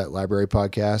Mountain Gazette Library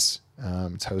Podcast.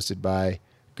 It's hosted by a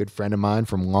good friend of mine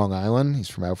from Long Island.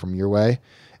 He's out from your way.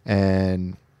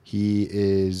 And he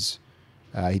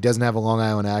doesn't have a Long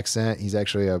Island accent. He's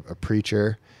actually a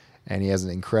preacher. and he has an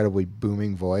incredibly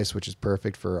booming voice, which is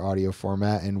perfect for audio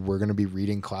format. And we're going to be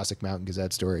reading classic Mountain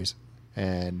Gazette stories.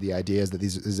 And the idea is that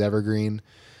this is evergreen.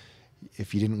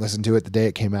 If you didn't listen to it the day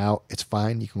it came out, it's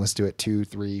fine. You can listen to it 2,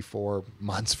 3, 4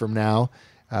 months from now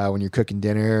when you're cooking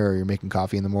dinner or you're making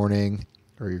coffee in the morning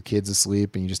or your kid's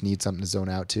asleep and you just need something to zone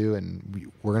out to.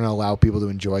 And we're going to allow people to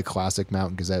enjoy classic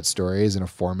Mountain Gazette stories in a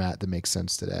format that makes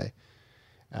sense today.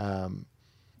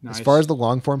 Nice. As far as the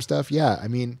long form stuff, yeah, I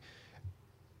mean,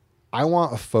 I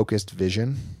want a focused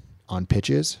vision on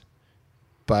pitches,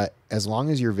 but as long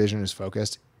as your vision is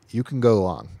focused, you can go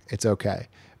long. It's okay.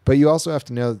 But you also have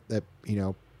to know that,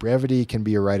 brevity can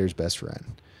be a writer's best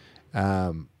friend.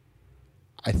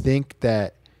 I think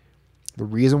that the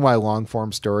reason why long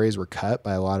form stories were cut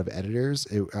by a lot of editors,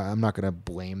 I'm not going to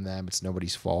blame them. It's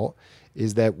nobody's fault,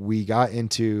 is that we got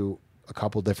into a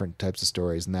couple different types of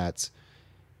stories. And that's,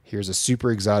 here's a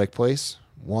super exotic place,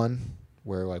 one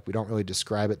where like we don't really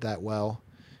describe it that well.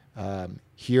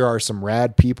 Here are some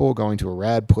rad people going to a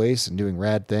rad place and doing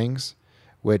rad things,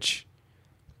 which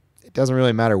it doesn't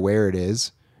really matter where it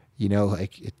is,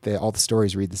 all the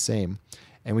stories read the same.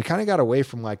 And we kind of got away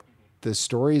from like the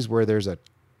stories where there's a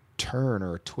turn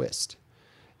or a twist,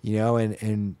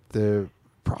 and the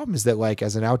problem is that like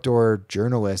as an outdoor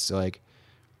journalist, like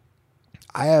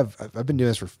I've been doing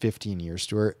this for 15 years,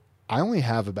 Stuart. I only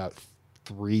have about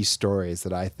 3 stories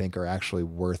that I think are actually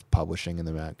worth publishing in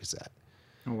the Mountain Gazette.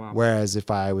 Oh, wow. Whereas if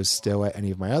I was still at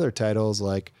any of my other titles,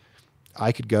 like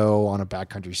I could go on a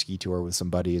backcountry ski tour with some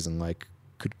buddies and like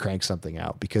could crank something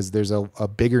out because there's a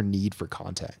bigger need for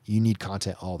content. You need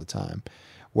content all the time.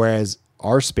 Whereas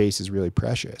our space is really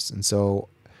precious. And so,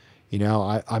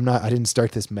 I didn't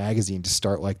start this magazine to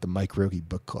start like the Mike Rogge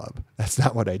book club. That's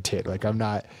not what I did. Like, I'm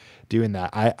not doing that.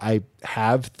 I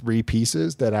have 3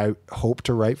 pieces that I hope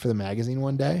to write for the magazine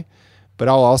one day, but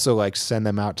I'll also like send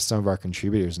them out to some of our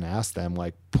contributors and ask them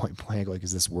like point blank, like,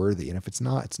 is this worthy? And if it's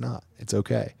not, it's not. It's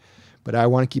okay. But I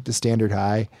want to keep the standard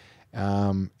high.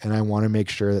 And I want to make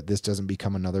sure that this doesn't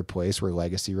become another place where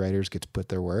legacy writers get to put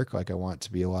their work. Like I want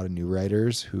to be a lot of new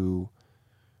writers who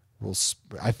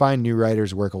I find new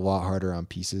writers work a lot harder on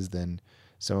pieces than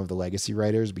some of the legacy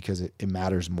writers because it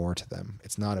matters more to them.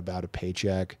 It's not about a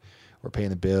paycheck or paying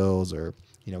the bills or,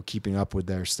 keeping up with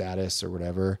their status or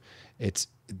whatever. It's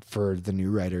for the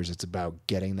new writers. It's about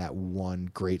getting that one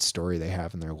great story they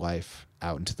have in their life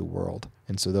out into the world.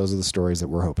 And so those are the stories that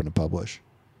we're hoping to publish.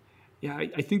 Yeah,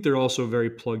 I think they're also very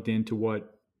plugged into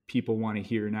what people want to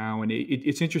hear now. And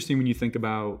it's interesting when you think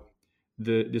about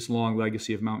this long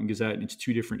legacy of Mountain Gazette and it's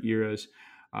 2 different eras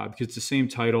because it's the same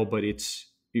title, but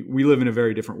we live in a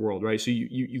very different world, right? So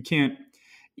you can't,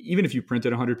 even if you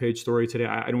printed a 100-page story today,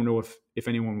 I don't know if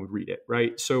anyone would read it,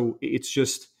 right? So it's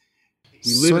just,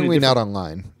 we live certainly not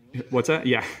online. What's that?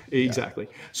 Yeah, exactly.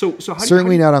 Yeah. So how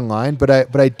certainly not online, but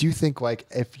I do think like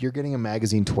if you're getting a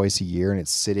magazine twice a year and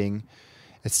it's sitting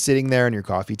there on your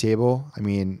coffee table. I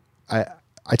mean,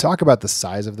 I talk about the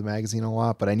size of the magazine a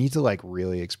lot, but I need to like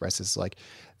really express this. Like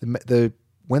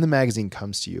when the magazine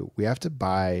comes to you, we have to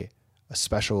buy a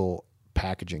special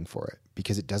packaging for it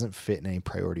because it doesn't fit in any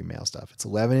priority mail stuff. It's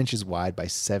 11 inches wide by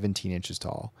 17 inches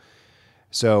tall.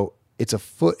 So it's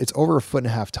over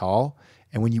 1.5 feet tall.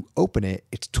 And when you open it,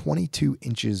 it's 22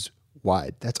 inches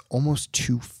wide. That's almost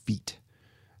 2 feet.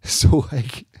 So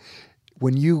like,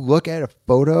 when you look at a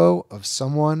photo of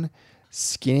someone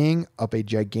skiing up a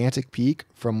gigantic peak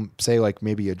from, say, like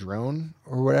maybe a drone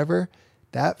or whatever,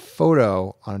 that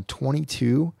photo on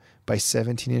 22 by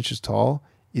 17 inches tall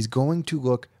is going to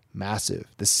look massive.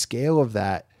 The scale of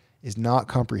that is not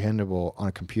comprehensible on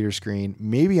a computer screen,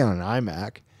 maybe on an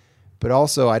iMac, but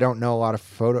also I don't know a lot of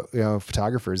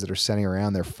photographers that are sending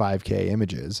around their 5K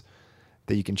images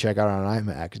that you can check out on an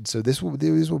iMac. And so these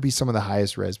will be some of the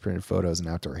highest res printed photos in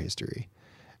outdoor history,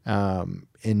 and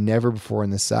never before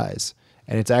in this size.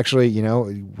 And it's actually,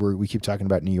 we keep talking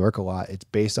about New York a lot. It's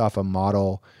based off a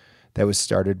model that was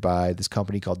started by this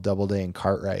company called Doubleday and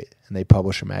Cartwright, and they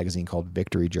publish a magazine called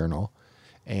Victory Journal.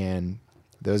 And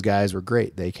those guys were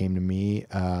great. They came to me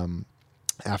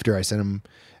after I sent them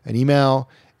an email,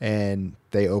 and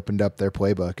they opened up their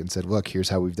playbook and said, look, here's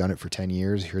how we've done it for 10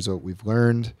 years. Here's what we've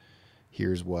learned.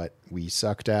 Here's what we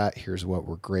sucked at. Here's what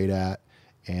we're great at.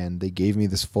 And they gave me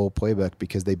this full playbook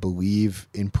because they believe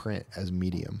in print as a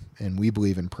medium, and we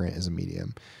believe in print as a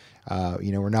medium.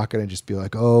 We're not going to just be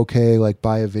like, oh, okay, like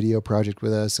buy a video project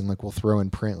with us and like we'll throw in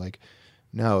print. Like,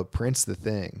 no, print's the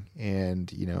thing,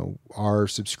 and our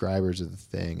subscribers are the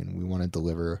thing, and we want to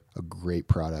deliver a great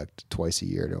product twice a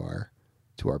year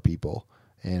to our people.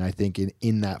 And I think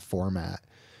in that format,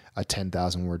 a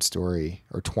 10,000 word story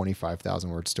or 25,000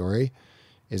 word story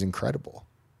is incredible.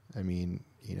 I mean,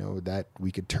 that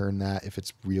we could turn that, if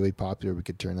it's really popular, we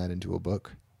could turn that into a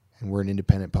book. And we're an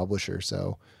independent publisher,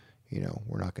 so,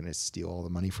 we're not going to steal all the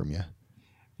money from you.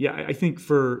 Yeah, I think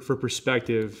for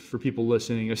perspective, for people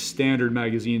listening, a standard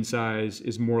magazine size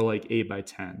is more like 8 by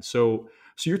 10. So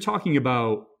you're talking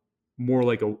about more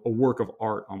like a work of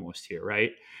art almost here,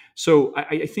 right? So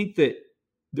I think that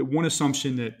one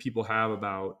assumption that people have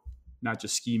about not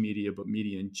just ski media but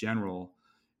media in general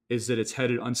is that it's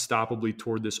headed unstoppably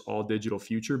toward this all digital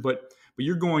future. But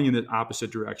you're going in the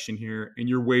opposite direction here, and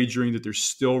you're wagering that there's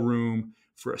still room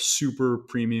for a super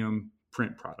premium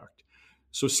print product.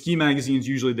 So ski magazines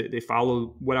usually they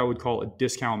follow what I would call a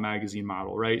discount magazine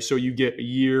model, right? So you get a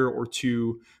year or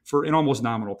two for an almost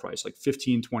nominal price, like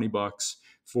 15, $20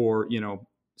 for,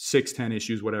 6, 10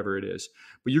 issues, whatever it is.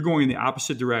 But you're going in the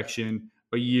opposite direction.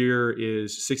 A year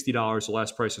is $60, the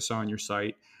last price I saw on your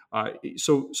site.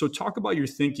 So talk about your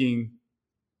thinking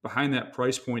behind that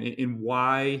price point and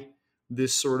why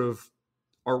this sort of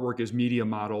artwork as media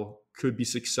model could be a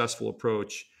successful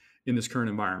approach in this current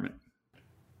environment.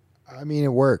 I mean,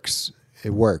 it works.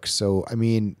 It works. So, I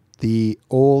mean, the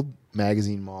old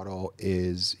magazine model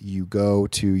is you go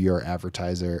to your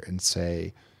advertiser and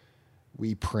say,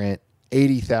 we print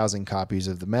 80,000 copies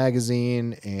of the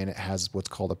magazine, and it has what's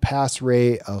called a pass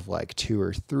rate of like 2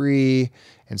 or 3.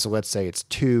 And so let's say it's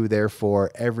 2.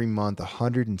 Therefore, every month,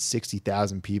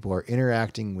 160,000 people are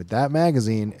interacting with that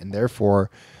magazine and therefore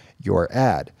your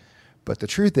ad. But the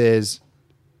truth is,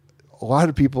 a lot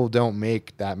of people don't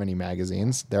make that many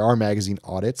magazines. There are magazine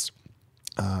audits.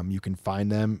 You can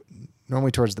find them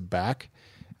normally towards the back.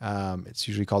 It's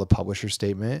usually called a publisher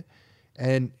statement.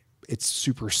 And it's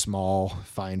super small,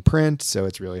 fine print, so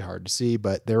it's really hard to see,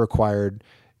 but they're required,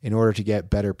 in order to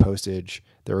get better postage,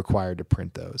 they're required to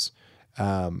print those.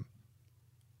 I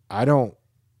don't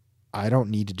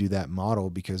need to do that model,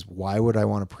 because why would I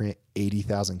want to print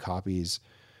 80,000 copies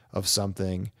of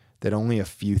something that only a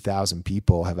few thousand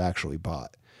people have actually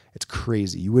bought? It's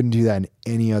crazy. You wouldn't do that in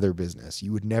any other business.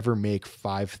 You would never make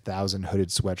 5,000 hooded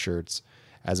sweatshirts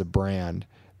as a brand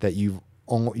that you're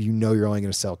only going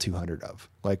to sell 200 of.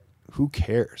 Like, who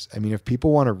cares? I mean, if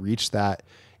people want to reach that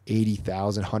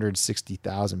 80,000,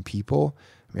 160,000 people,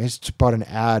 I mean, I just bought an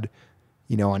ad,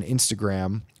 on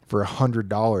Instagram for $100. I'm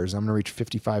going to reach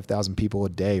 55,000 people a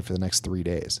day for the next 3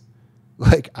 days.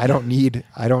 Like, I don't need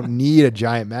a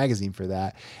giant magazine for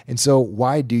that. And so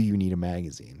why do you need a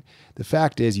magazine? The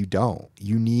fact is, you don't.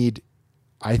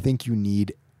 I think you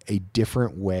need a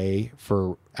different way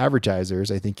for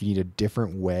advertisers. I think you need a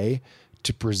different way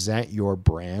to present your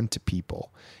brand to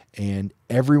people. And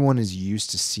everyone is used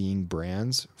to seeing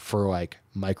brands for like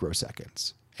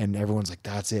microseconds. And everyone's like,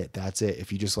 that's it.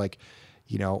 If you just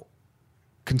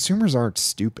consumers aren't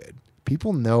stupid.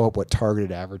 People know what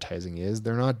targeted advertising is.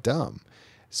 They're not dumb.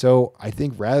 So I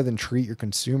think rather than treat your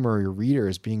consumer or your reader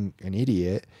as being an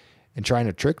idiot and trying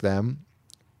to trick them,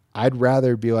 I'd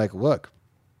rather be like, look,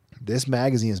 this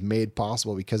magazine is made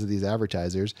possible because of these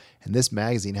advertisers, and this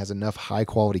magazine has enough high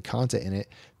quality content in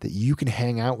it that you can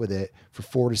hang out with it for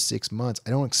 4 to 6 months. I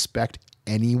don't expect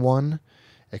anyone,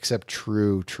 except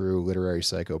true literary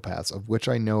psychopaths, of which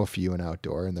I know a few in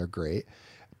outdoor, and they're great,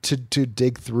 to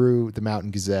dig through the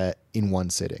Mountain Gazette in one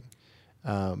sitting.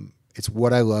 It's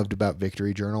what I loved about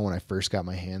Victory Journal when I first got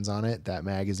my hands on it. That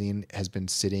magazine has been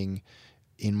sitting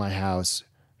in my house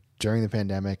during the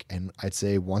pandemic, and I'd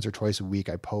say once or twice a week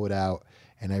I pull it out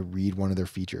and I read one of their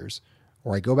features,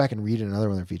 or I go back and read another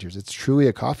one of their features. It's truly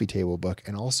a coffee table book,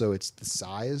 and also it's the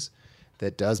size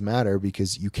that does matter,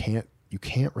 because you can't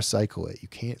recycle it. You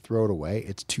can't throw it away.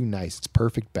 It's too nice. It's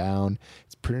perfect bound.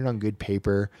 It's printed on good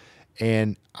paper,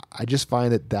 and I just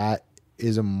find that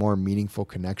is a more meaningful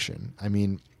connection. I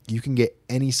mean, you can get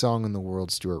any song in the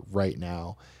world, Stuart, right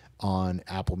now on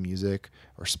Apple Music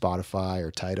or Spotify or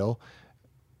Tidal,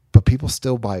 but people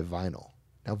still buy vinyl.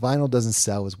 Now, vinyl doesn't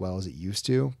sell as well as it used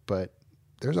to, but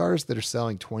there's artists that are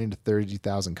selling 20 to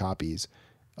 30,000 copies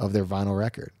of their vinyl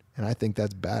record, and I think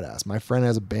that's badass. My friend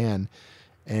has a band,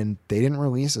 and they didn't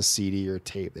release a CD or a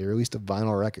tape. They released a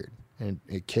vinyl record, and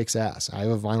it kicks ass. I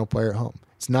have a vinyl player at home.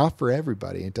 It's not for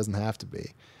everybody. It doesn't have to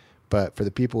be. But for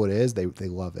the people it is, they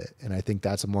love it. And I think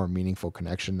that's a more meaningful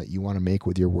connection that you want to make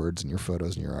with your words and your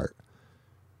photos and your art.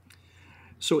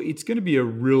 So it's going to be a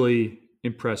really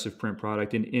impressive print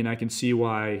product, and I can see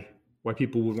why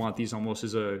people would want these almost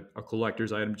as a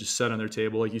collector's item, just set on their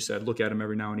table. Like you said, look at them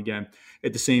every now and again.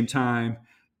 At the same time,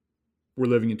 we're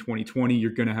living in 2020.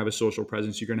 You're going to have a social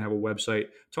presence. You're going to have a website.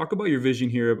 Talk about your vision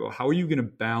here about how are you going to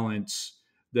balance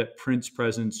that print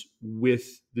presence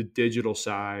with the digital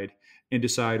side and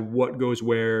decide what goes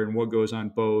where and what goes on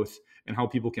both, and how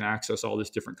people can access all this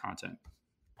different content.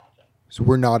 So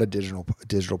we're not a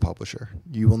digital publisher.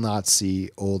 You will not see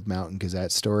old Mountain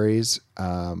Gazette stories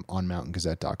on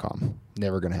mountaingazette.com.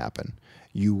 Never going to happen.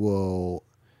 You will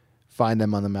find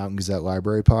them on the Mountain Gazette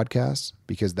Library podcast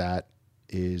because that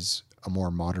is a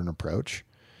more modern approach.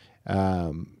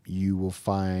 You will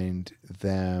find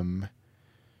them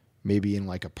maybe in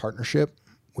like a partnership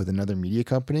with another media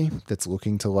company that's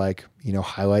looking to like,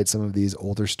 highlight some of these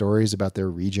older stories about their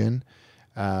region.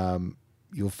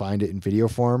 You'll find it in video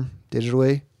form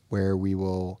digitally where we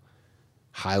will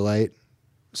highlight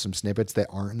some snippets that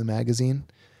aren't in the magazine.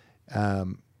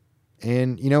 And,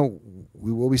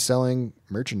 we will be selling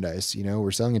merchandise.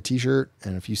 We're selling a t-shirt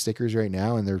and a few stickers right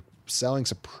now, and they're selling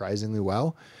surprisingly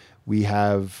well. We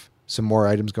have some more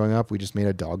items going up. We just made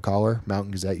a dog collar.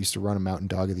 Mountain Gazette used to run a Mountain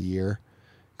Dog of the Year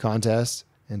contest.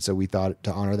 And so we thought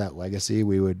to honor that legacy,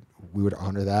 we would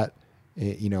honor that,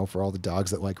 for all the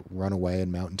dogs that like run away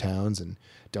in mountain towns and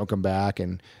don't come back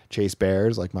and chase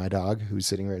bears, like my dog who's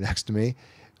sitting right next to me.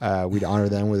 We'd honor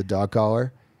them with a dog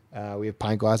collar. We have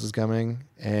pint glasses coming,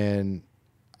 and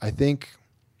I think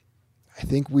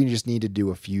we just need to do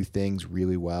a few things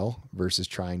really well versus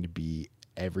trying to be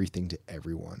everything to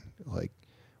everyone. Like,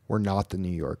 we're not the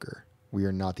New Yorker. We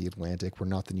are not the Atlantic. We're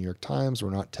not the New York Times. We're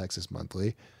not Texas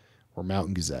Monthly. We're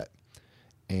Mountain Gazette.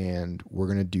 And we're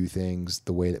going to do things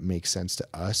the way that makes sense to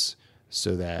us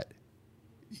so that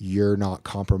you're not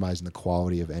compromising the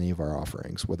quality of any of our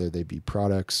offerings, whether they be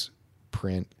products,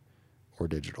 print, or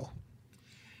digital.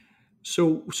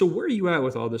 So where are you at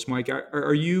with all this, Mike?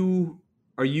 Are you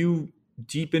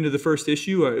deep into the first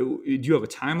issue? Do you have a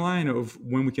timeline of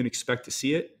when we can expect to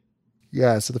see it?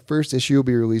 Yeah, so the first issue will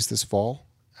be released this fall.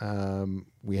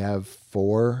 We have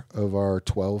 4 of our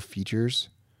 12 features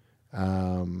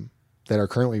that are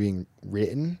currently being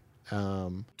written.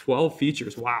 12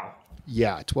 features. Wow.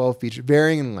 Yeah, 12 features,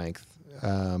 varying in length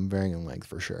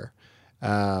for sure.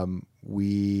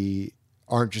 We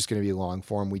aren't just going to be long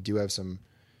form. We do have some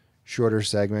shorter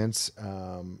segments.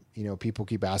 People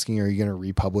keep asking, are you going to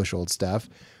republish old stuff?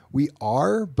 We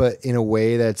are, but in a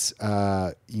way that's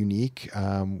unique.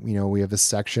 We have this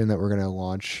section that we're going to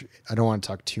launch. I don't want to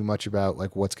talk too much about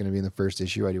like what's going to be in the first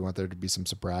issue. I do want there to be some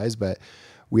surprise, but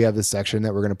we have this section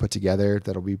that we're going to put together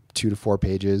that'll be 2 to 4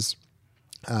 pages.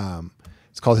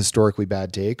 It's called Historically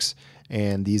Bad Takes.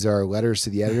 And these are letters to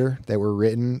the editor that were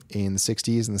written in the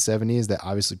 60s and the 70s that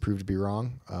obviously proved to be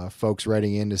wrong. Folks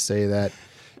writing in to say that,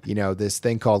 this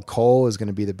thing called coal is going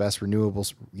to be the best renewable,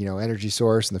 energy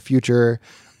source in the future.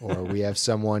 Or we have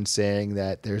someone saying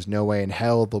that there's no way in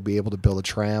hell they'll be able to build a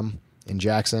tram in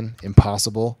Jackson.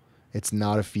 Impossible. It's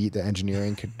not a feat that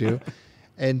engineering could do.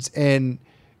 And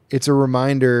it's a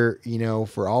reminder,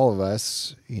 for all of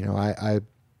us, I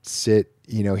sit,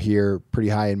 here pretty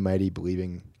high and mighty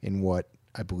believing in what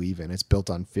I believe in. It's built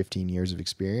on 15 years of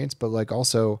experience, but like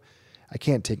also I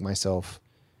can't take myself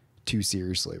too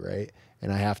seriously. Right.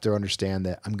 And I have to understand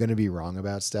that I'm going to be wrong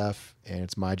about stuff. And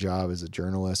it's my job as a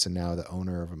journalist and now the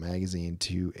owner of a magazine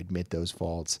to admit those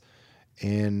faults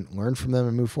and learn from them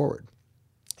and move forward.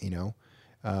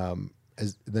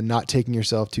 As the not taking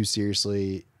yourself too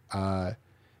seriously,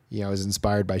 is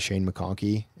inspired by Shane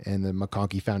McConkey, and the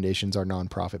McConkey Foundation's our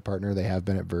nonprofit partner. They have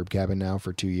been at Verb Cabin now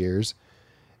for 2 years.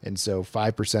 And so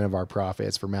 5% of our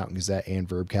profits for Mountain Gazette and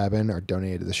Verb Cabin are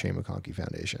donated to the Shane McConkey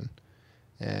Foundation.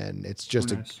 And it's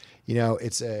just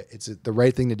it's the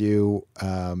right thing to do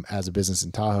as a business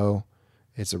in Tahoe.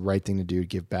 It's the right thing to do to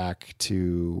give back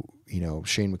to,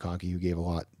 Shane McConkey, who gave a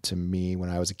lot to me when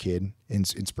I was a kid,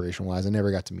 inspiration wise. I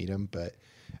never got to meet him, but,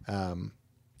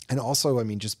 and also,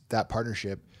 just that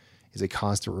partnership is a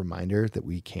constant reminder that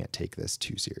we can't take this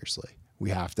too seriously. We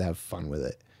have to have fun with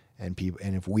it. And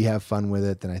if we have fun with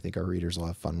it, then I think our readers will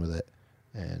have fun with it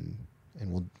and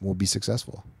we'll be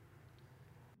successful.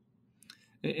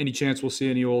 Any chance we'll see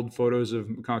any old photos of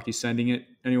McConkey sending it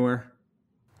anywhere?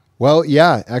 Well,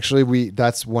 yeah, actually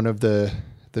that's one of the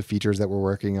features that we're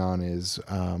working on is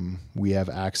we have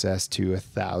access to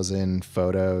 1,000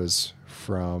 photos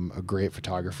from a great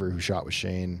photographer who shot with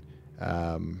Shane.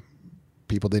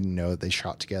 People didn't know that they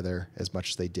shot together as much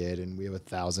as they did. And we have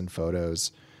 1,000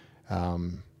 photos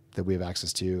that we have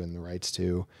access to and the rights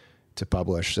to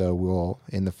publish. So we'll,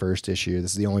 in the first issue,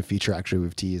 this is the only feature actually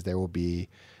we've teased, there will be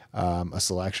a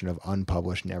selection of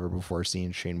unpublished, never before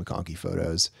seen Shane McConkey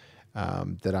photos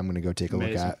that I'm going to go take a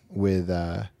look at with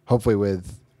hopefully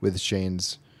with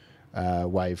Shane's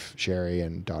wife, Sherry,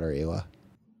 and daughter, Ayla.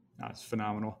 That's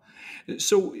phenomenal.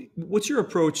 So what's your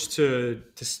approach to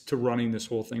running this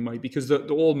whole thing, Mike? Because the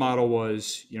old model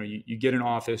was, you get an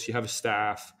office, you have a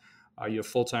staff, you have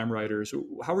full-time writers.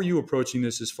 How are you approaching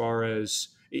this as far as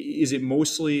Is it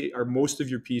mostly, are most of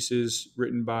your pieces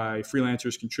written by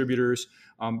freelancers, contributors?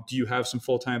 Do you have some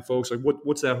full-time folks? Like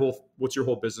what's your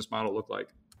whole business model look like?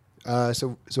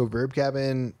 So Verb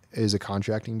Cabin is a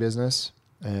contracting business,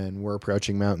 and we're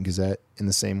approaching Mountain Gazette in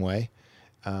the same way.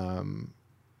 Um,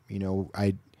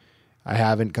 I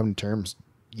haven't come to terms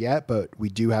yet, but we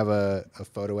do have a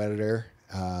photo editor.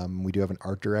 We do have an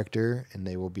art director, and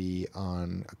they will be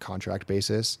on a contract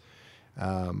basis.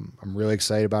 I'm really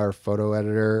excited about our photo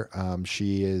editor.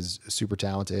 She is super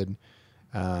talented.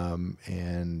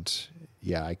 And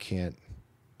yeah, I can't.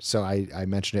 So I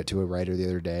mentioned it to a writer the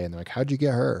other day, and they're like, "How'd you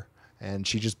get her?" And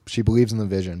she believes in the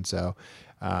vision. So,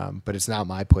 but it's not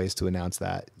my place to announce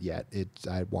that yet.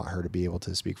 I want her to be able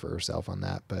to speak for herself on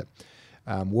that. But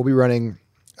we'll be running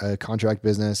a contract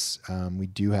business. We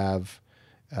do have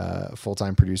a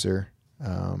full-time producer,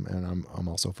 and I'm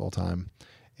also full-time.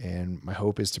 And my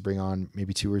hope is to bring on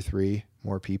maybe 2 or 3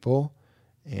 more people.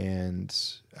 And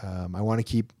I want to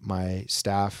keep my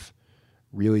staff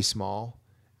really small,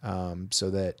 so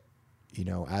that,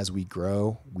 as we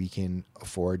grow, we can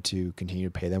afford to continue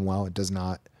to pay them well. It does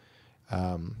not,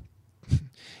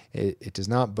 it does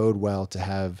not bode well to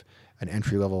have an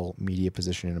entry-level media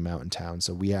position in a mountain town.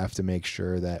 So we have to make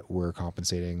sure that we're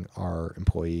compensating our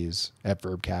employees at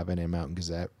Verb Cabin and Mountain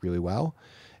Gazette really well.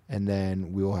 And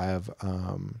then we'll have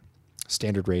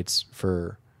standard rates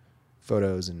for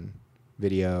photos and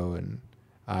video. And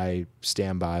I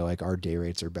stand by, like, our day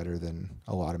rates are better than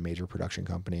a lot of major production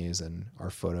companies, and our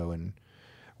photo and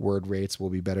word rates will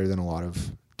be better than a lot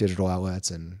of digital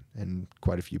outlets and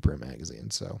quite a few print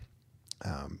magazines. So,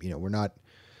 we're not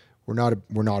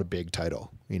a big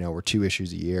title. We're 2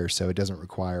 issues a year, so it doesn't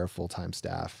require a full-time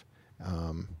staff.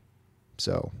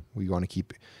 So we want to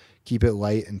keep it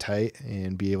light and tight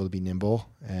and be able to be nimble.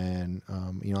 And,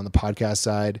 on the podcast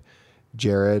side,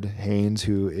 Jared Haynes,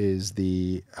 who is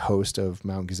the host of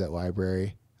Mountain Gazette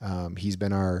Library, he's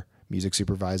been our music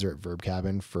supervisor at Verb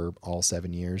Cabin for all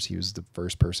 7 years. He was the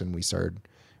first person we started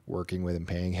working with and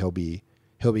paying. He'll be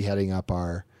heading up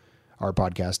our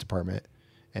podcast department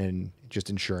and just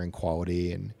ensuring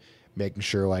quality and making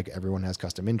sure, like, everyone has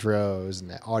custom intros and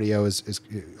that audio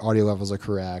audio levels are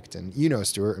correct. And,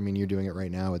 Stuart, you're doing it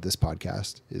right now with this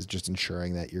podcast, is just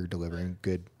ensuring that you're delivering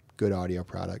good audio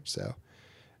product. So,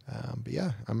 but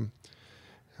yeah, I'm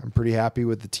pretty happy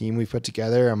with the team we've put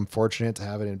together. I'm fortunate to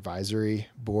have an advisory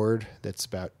board that's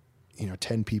about,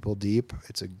 10 people deep.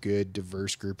 It's a good,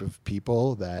 diverse group of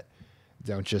people that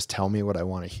don't just tell me what I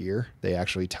want to hear. They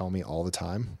actually tell me all the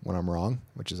time when I'm wrong,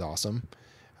 which is awesome.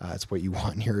 It's what you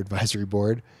want in your advisory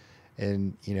board.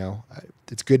 And,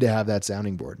 it's good to have that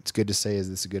sounding board. It's good to say, is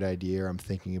this a good idea? Or I'm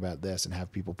thinking about this, and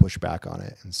have people push back on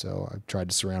it. And so I've tried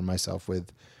to surround myself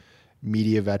with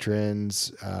media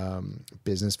veterans,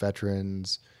 business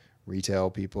veterans, retail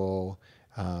people,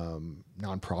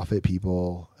 nonprofit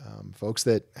people, folks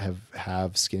that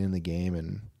have skin in the game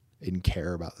and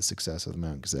care about the success of the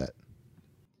Mountain Gazette.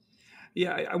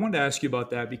 Yeah, I wanted to ask you about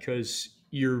that because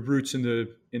your roots in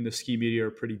the ski media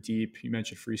are pretty deep. You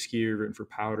mentioned Free Ski, written for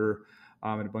Powder,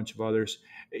 and a bunch of others.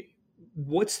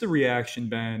 What's the reaction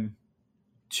been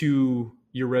to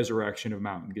your resurrection of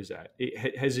Mountain Gazette?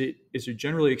 Is there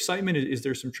generally excitement? Is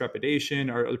there some trepidation?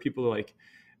 Are other people like,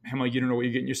 Emma, you don't know what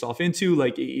you're getting yourself into?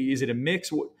 Like, is it a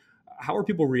mix? How are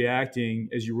people reacting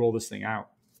as you roll this thing out?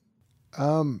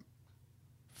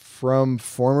 From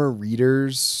former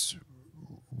readers,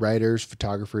 writers,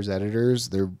 photographers, editors,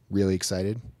 they're really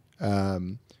excited.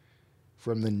 From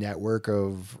the network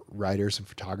of writers and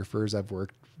photographers I've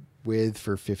worked with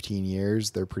for 15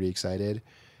 years, they're pretty excited.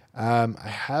 I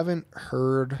haven't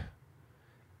heard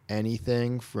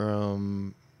anything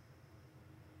from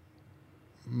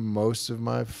most of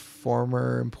my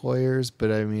former employers,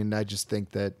 but I just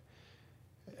think that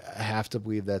I have to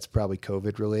believe that's probably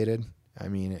COVID related.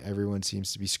 Everyone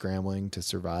seems to be scrambling to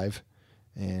survive,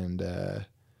 and I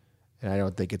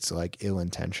don't think it's like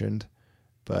ill-intentioned,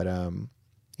 but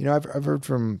I've heard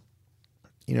from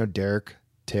Derek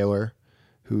Taylor,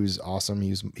 who's awesome.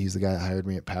 He's the guy that hired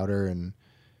me at Powder, and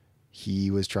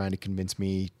he was trying to convince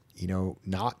me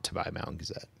not to buy Mountain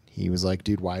Gazette. He was like,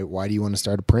 dude, why do you want to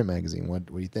start a print magazine? What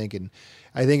do you think? And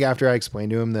I think after I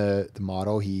explained to him the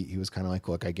model, he was kind of like,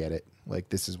 look, I get it. Like,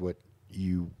 this is what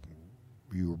you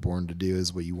were born to do,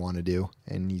 is what you want to do.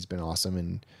 And he's been awesome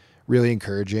and really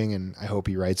encouraging. And I hope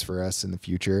he writes for us in the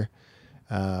future.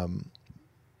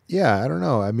 Yeah, I don't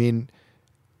know.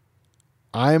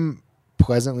 I'm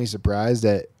pleasantly surprised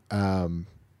at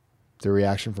the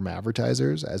reaction from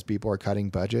advertisers as people are cutting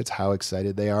budgets, how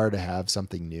excited they are to have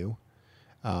something new.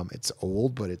 It's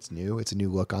old, but it's new. It's a new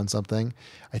look on something.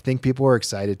 I think people are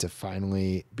excited to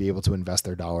finally be able to invest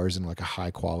their dollars in like a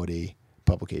high quality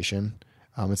publication.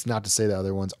 It's not to say that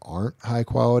other ones aren't high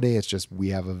quality. It's just we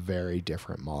have a very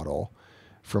different model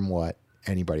from what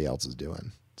anybody else is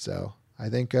doing. So I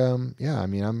think, yeah, I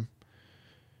mean,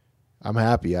 I'm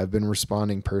happy. I've been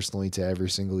responding personally to every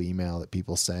single email that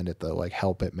people send at the like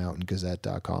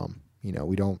help@mountaingazette.com.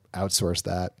 We don't outsource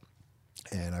that.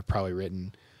 And I've probably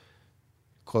written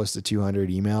close to 200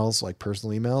 emails, like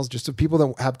personal emails, just to people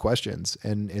that have questions.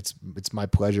 And it's my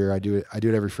pleasure. I do it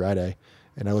every Friday,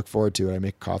 and I look forward to it. I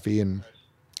make coffee and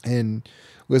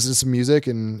listen to some music.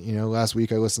 And, last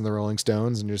week I listened to the Rolling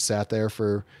Stones and just sat there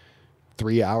for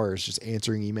 3 hours just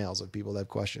answering emails of people that have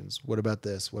questions. What about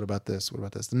this? What about this? What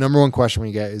about this? The number one question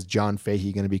we get is John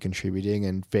Fahey going to be contributing?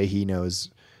 And Fahey knows.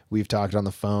 We've talked on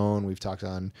the phone.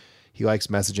 He likes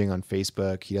messaging on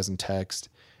Facebook. He doesn't text.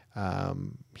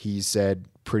 He said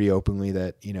pretty openly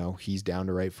that, he's down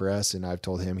to write for us. And I've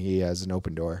told him he has an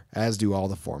open door, as do all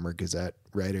the former Gazette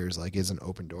writers, like is an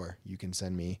open door. You can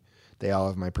send me, they all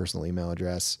have my personal email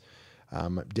address.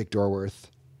 Dick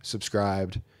Dorworth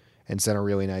subscribed and sent a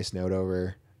really nice note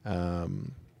over.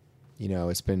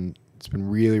 It's been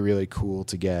really, really cool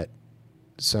to get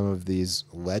some of these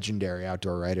legendary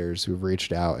outdoor writers who've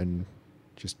reached out and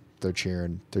just they're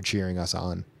cheering us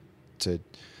on to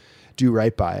do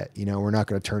right by it. We're not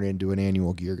going to turn it into an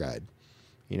annual gear guide.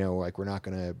 We're not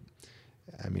going to,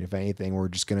 if anything, we're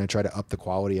just going to try to up the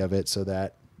quality of it so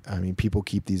that, people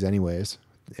keep these anyways.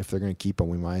 If they're going to keep them,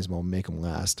 we might as well make them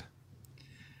last.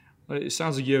 It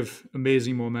sounds like you have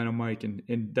amazing momentum, Mike,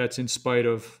 and that's in spite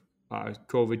of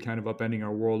COVID kind of upending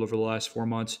our world over the last 4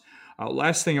 months.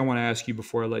 Last thing I want to ask you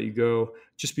before I let you go,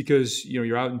 just because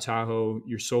you're out in Tahoe,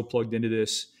 you're so plugged into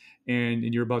this, and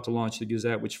you're about to launch the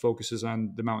Gazette, which focuses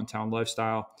on the mountain town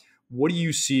lifestyle. What do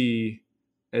you see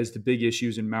as the big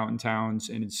issues in mountain towns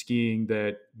and in skiing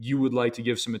that you would like to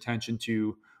give some attention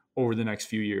to over the next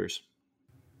few years?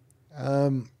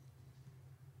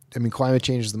 Climate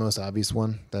change is the most obvious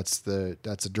one. That's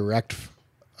a direct,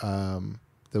 the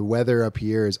weather up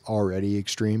here is already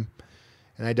extreme.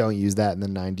 And I don't use that in the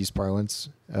 90s parlance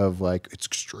of like, it's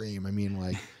extreme.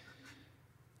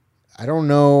 I don't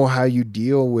know how you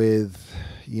deal with,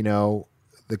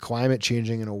 the climate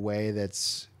changing in a way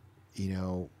that's,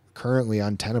 currently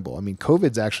untenable.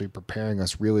 COVID's actually preparing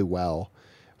us really well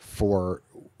for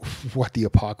what the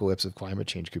apocalypse of climate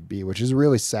change could be, which is a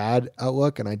really sad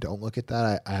outlook. And I don't look at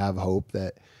that. I have hope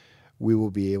that we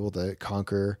will be able to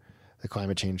conquer the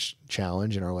climate change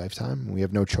challenge in our lifetime. We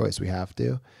have no choice. We have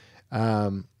to.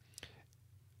 I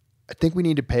think we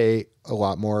need to pay a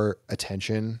lot more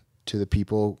attention to the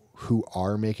people who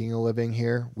are making a living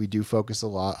here. We do focus a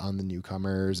lot on the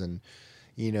newcomers and,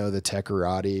 the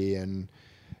techorati and,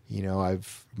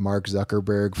 Mark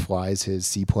Zuckerberg flies his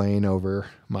seaplane over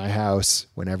my house.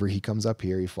 Whenever he comes up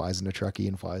here, he flies in a Truckee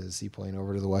and flies his seaplane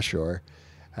over to the West Shore.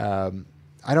 I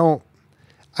don't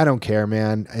care,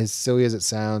 man. As silly as it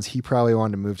sounds, he probably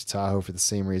wanted to move to Tahoe for the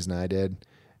same reason I did.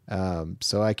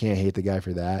 So I can't hate the guy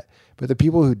for that. But the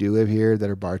people who do live here that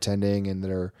are bartending and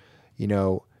that are,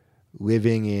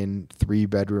 living in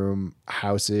 3-bedroom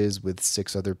houses with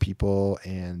 6 other people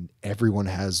and everyone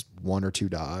has 1 or 2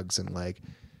 dogs and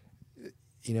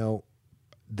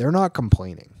they're not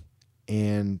complaining.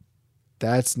 And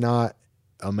that's not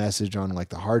a message on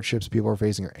the hardships people are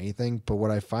facing or anything. But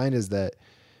what I find is that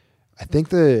I think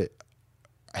the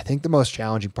most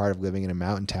challenging part of living in a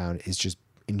mountain town is just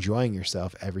enjoying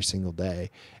yourself every single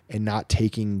day and not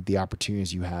taking the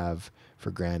opportunities you have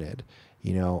for granted.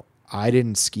 I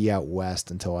didn't ski out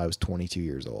west until I was 22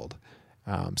 years old.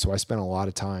 So I spent a lot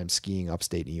of time skiing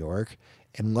upstate New York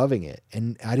and loving it.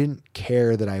 And I didn't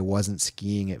care that I wasn't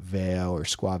skiing at Vail or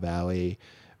Squaw Valley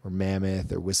or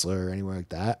Mammoth or Whistler or anywhere like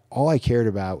that. All I cared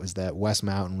about was that West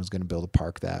Mountain was going to build a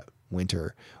park that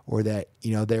winter, or that,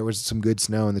 there was some good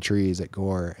snow in the trees at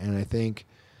Gore. And I think,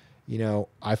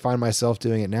 I find myself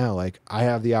doing it now. I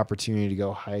have the opportunity to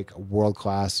go hike a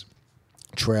world-class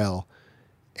trail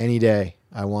any day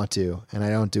I want to, and I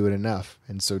don't do it enough.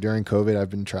 And so during COVID, I've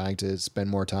been trying to spend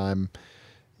more time,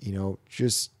 you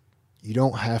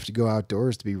don't have to go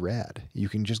outdoors to be rad. You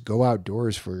can just go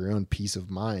outdoors for your own peace of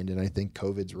mind. And I think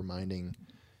COVID's reminding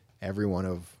everyone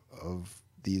of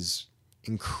these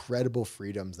incredible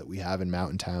freedoms that we have in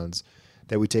mountain towns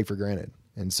that we take for granted.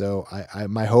 And so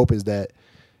my hope is that,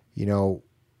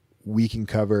 we can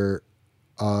cover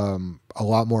a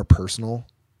lot more personal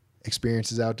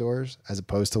experiences outdoors as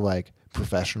opposed to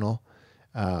professional.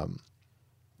 I'm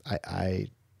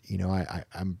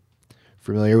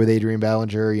familiar with Adrian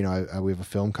Ballinger. We have a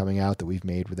film coming out that we've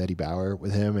made with Eddie Bauer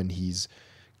with him, and he's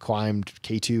climbed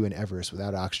K2 and Everest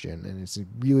without oxygen. And it's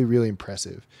really, really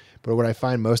impressive. But what I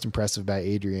find most impressive about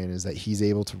Adrian is that he's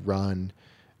able to run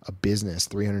a business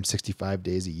 365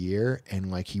 days a year.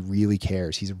 And like, he really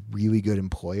cares. He's a really good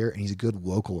employer, and he's a good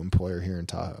local employer here in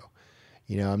Tahoe.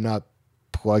 You know, I'm not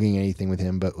plugging anything with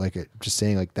him, but like, just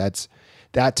saying like, that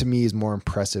to me is more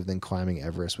impressive than climbing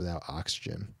Everest without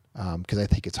oxygen. Because I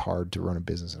think it's hard to run a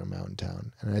business in a mountain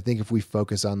town. And I think if we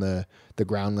focus on the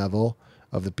ground level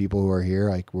of the people who are here,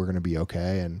 like, we're going to be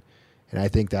okay. And I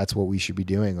think that's what we should be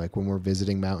doing. Like, when we're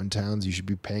visiting mountain towns, you should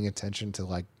be paying attention to,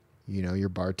 like, you know, your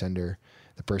bartender,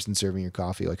 the person serving your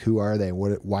coffee. Like, who are they?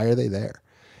 Why are they there?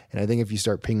 And I think if you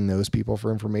start pinging those people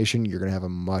for information, you're going to have a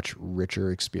much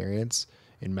richer experience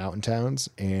in mountain towns,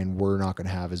 and we're not going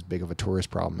to have as big of a tourist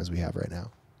problem as we have right now.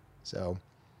 So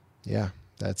yeah,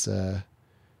 that's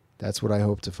what I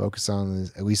hope to focus on,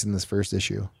 at least in this first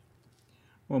issue.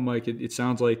 Well, Mike, it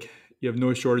sounds like you have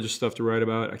no shortage of stuff to write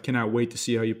about. I cannot wait to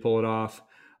see how you pull it off.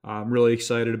 I'm really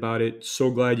excited about it.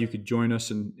 So glad you could join us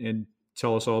and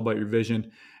tell us all about your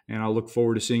vision. And I'll look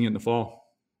forward to seeing it in the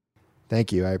fall.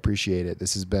 Thank you. I appreciate it.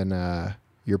 This has been,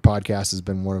 your podcast has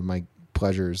been one of my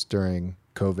pleasures during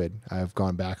COVID. I've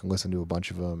gone back and listened to a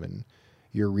bunch of them, and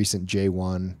your recent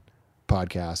J1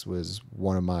 podcast was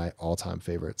one of my all-time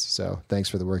favorites. So thanks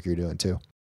for the work you're doing too.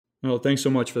 Well, thanks so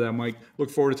much for that, Mike. Look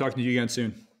forward to talking to you again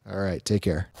soon. All right. Take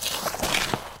care.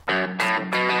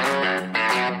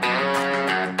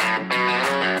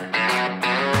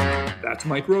 That's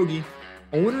Mike Rogge,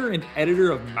 owner and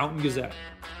editor of Mountain Gazette.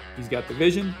 He's got the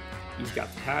vision, he's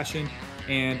got the passion,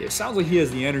 and it sounds like he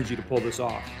has the energy to pull this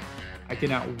off. I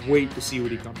cannot wait to see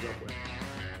what he comes up with.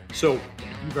 So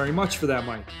thank you very much for that,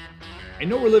 Mike. I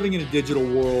know we're living in a digital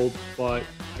world, but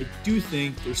I do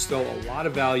think there's still a lot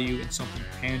of value in something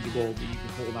tangible that you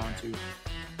can hold on to.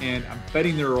 And I'm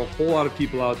betting there are a whole lot of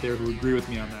people out there who agree with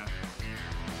me on that.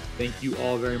 Thank you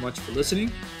all very much for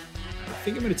listening. I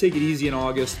think I'm going to take it easy in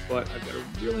August, but I've got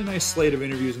a really nice slate of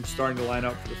interviews I'm starting to line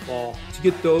up for the fall. To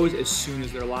get those as soon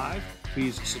as they're live,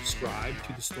 please subscribe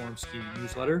to the Storm Skiing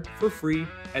newsletter for free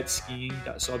at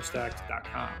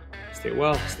skiing.substack.com. Stay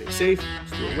well, stay safe.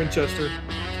 Stuart Winchester.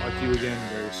 Talk to you again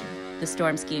very soon. The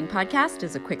Storm Skiing Podcast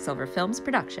is a Quicksilver Films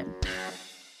production.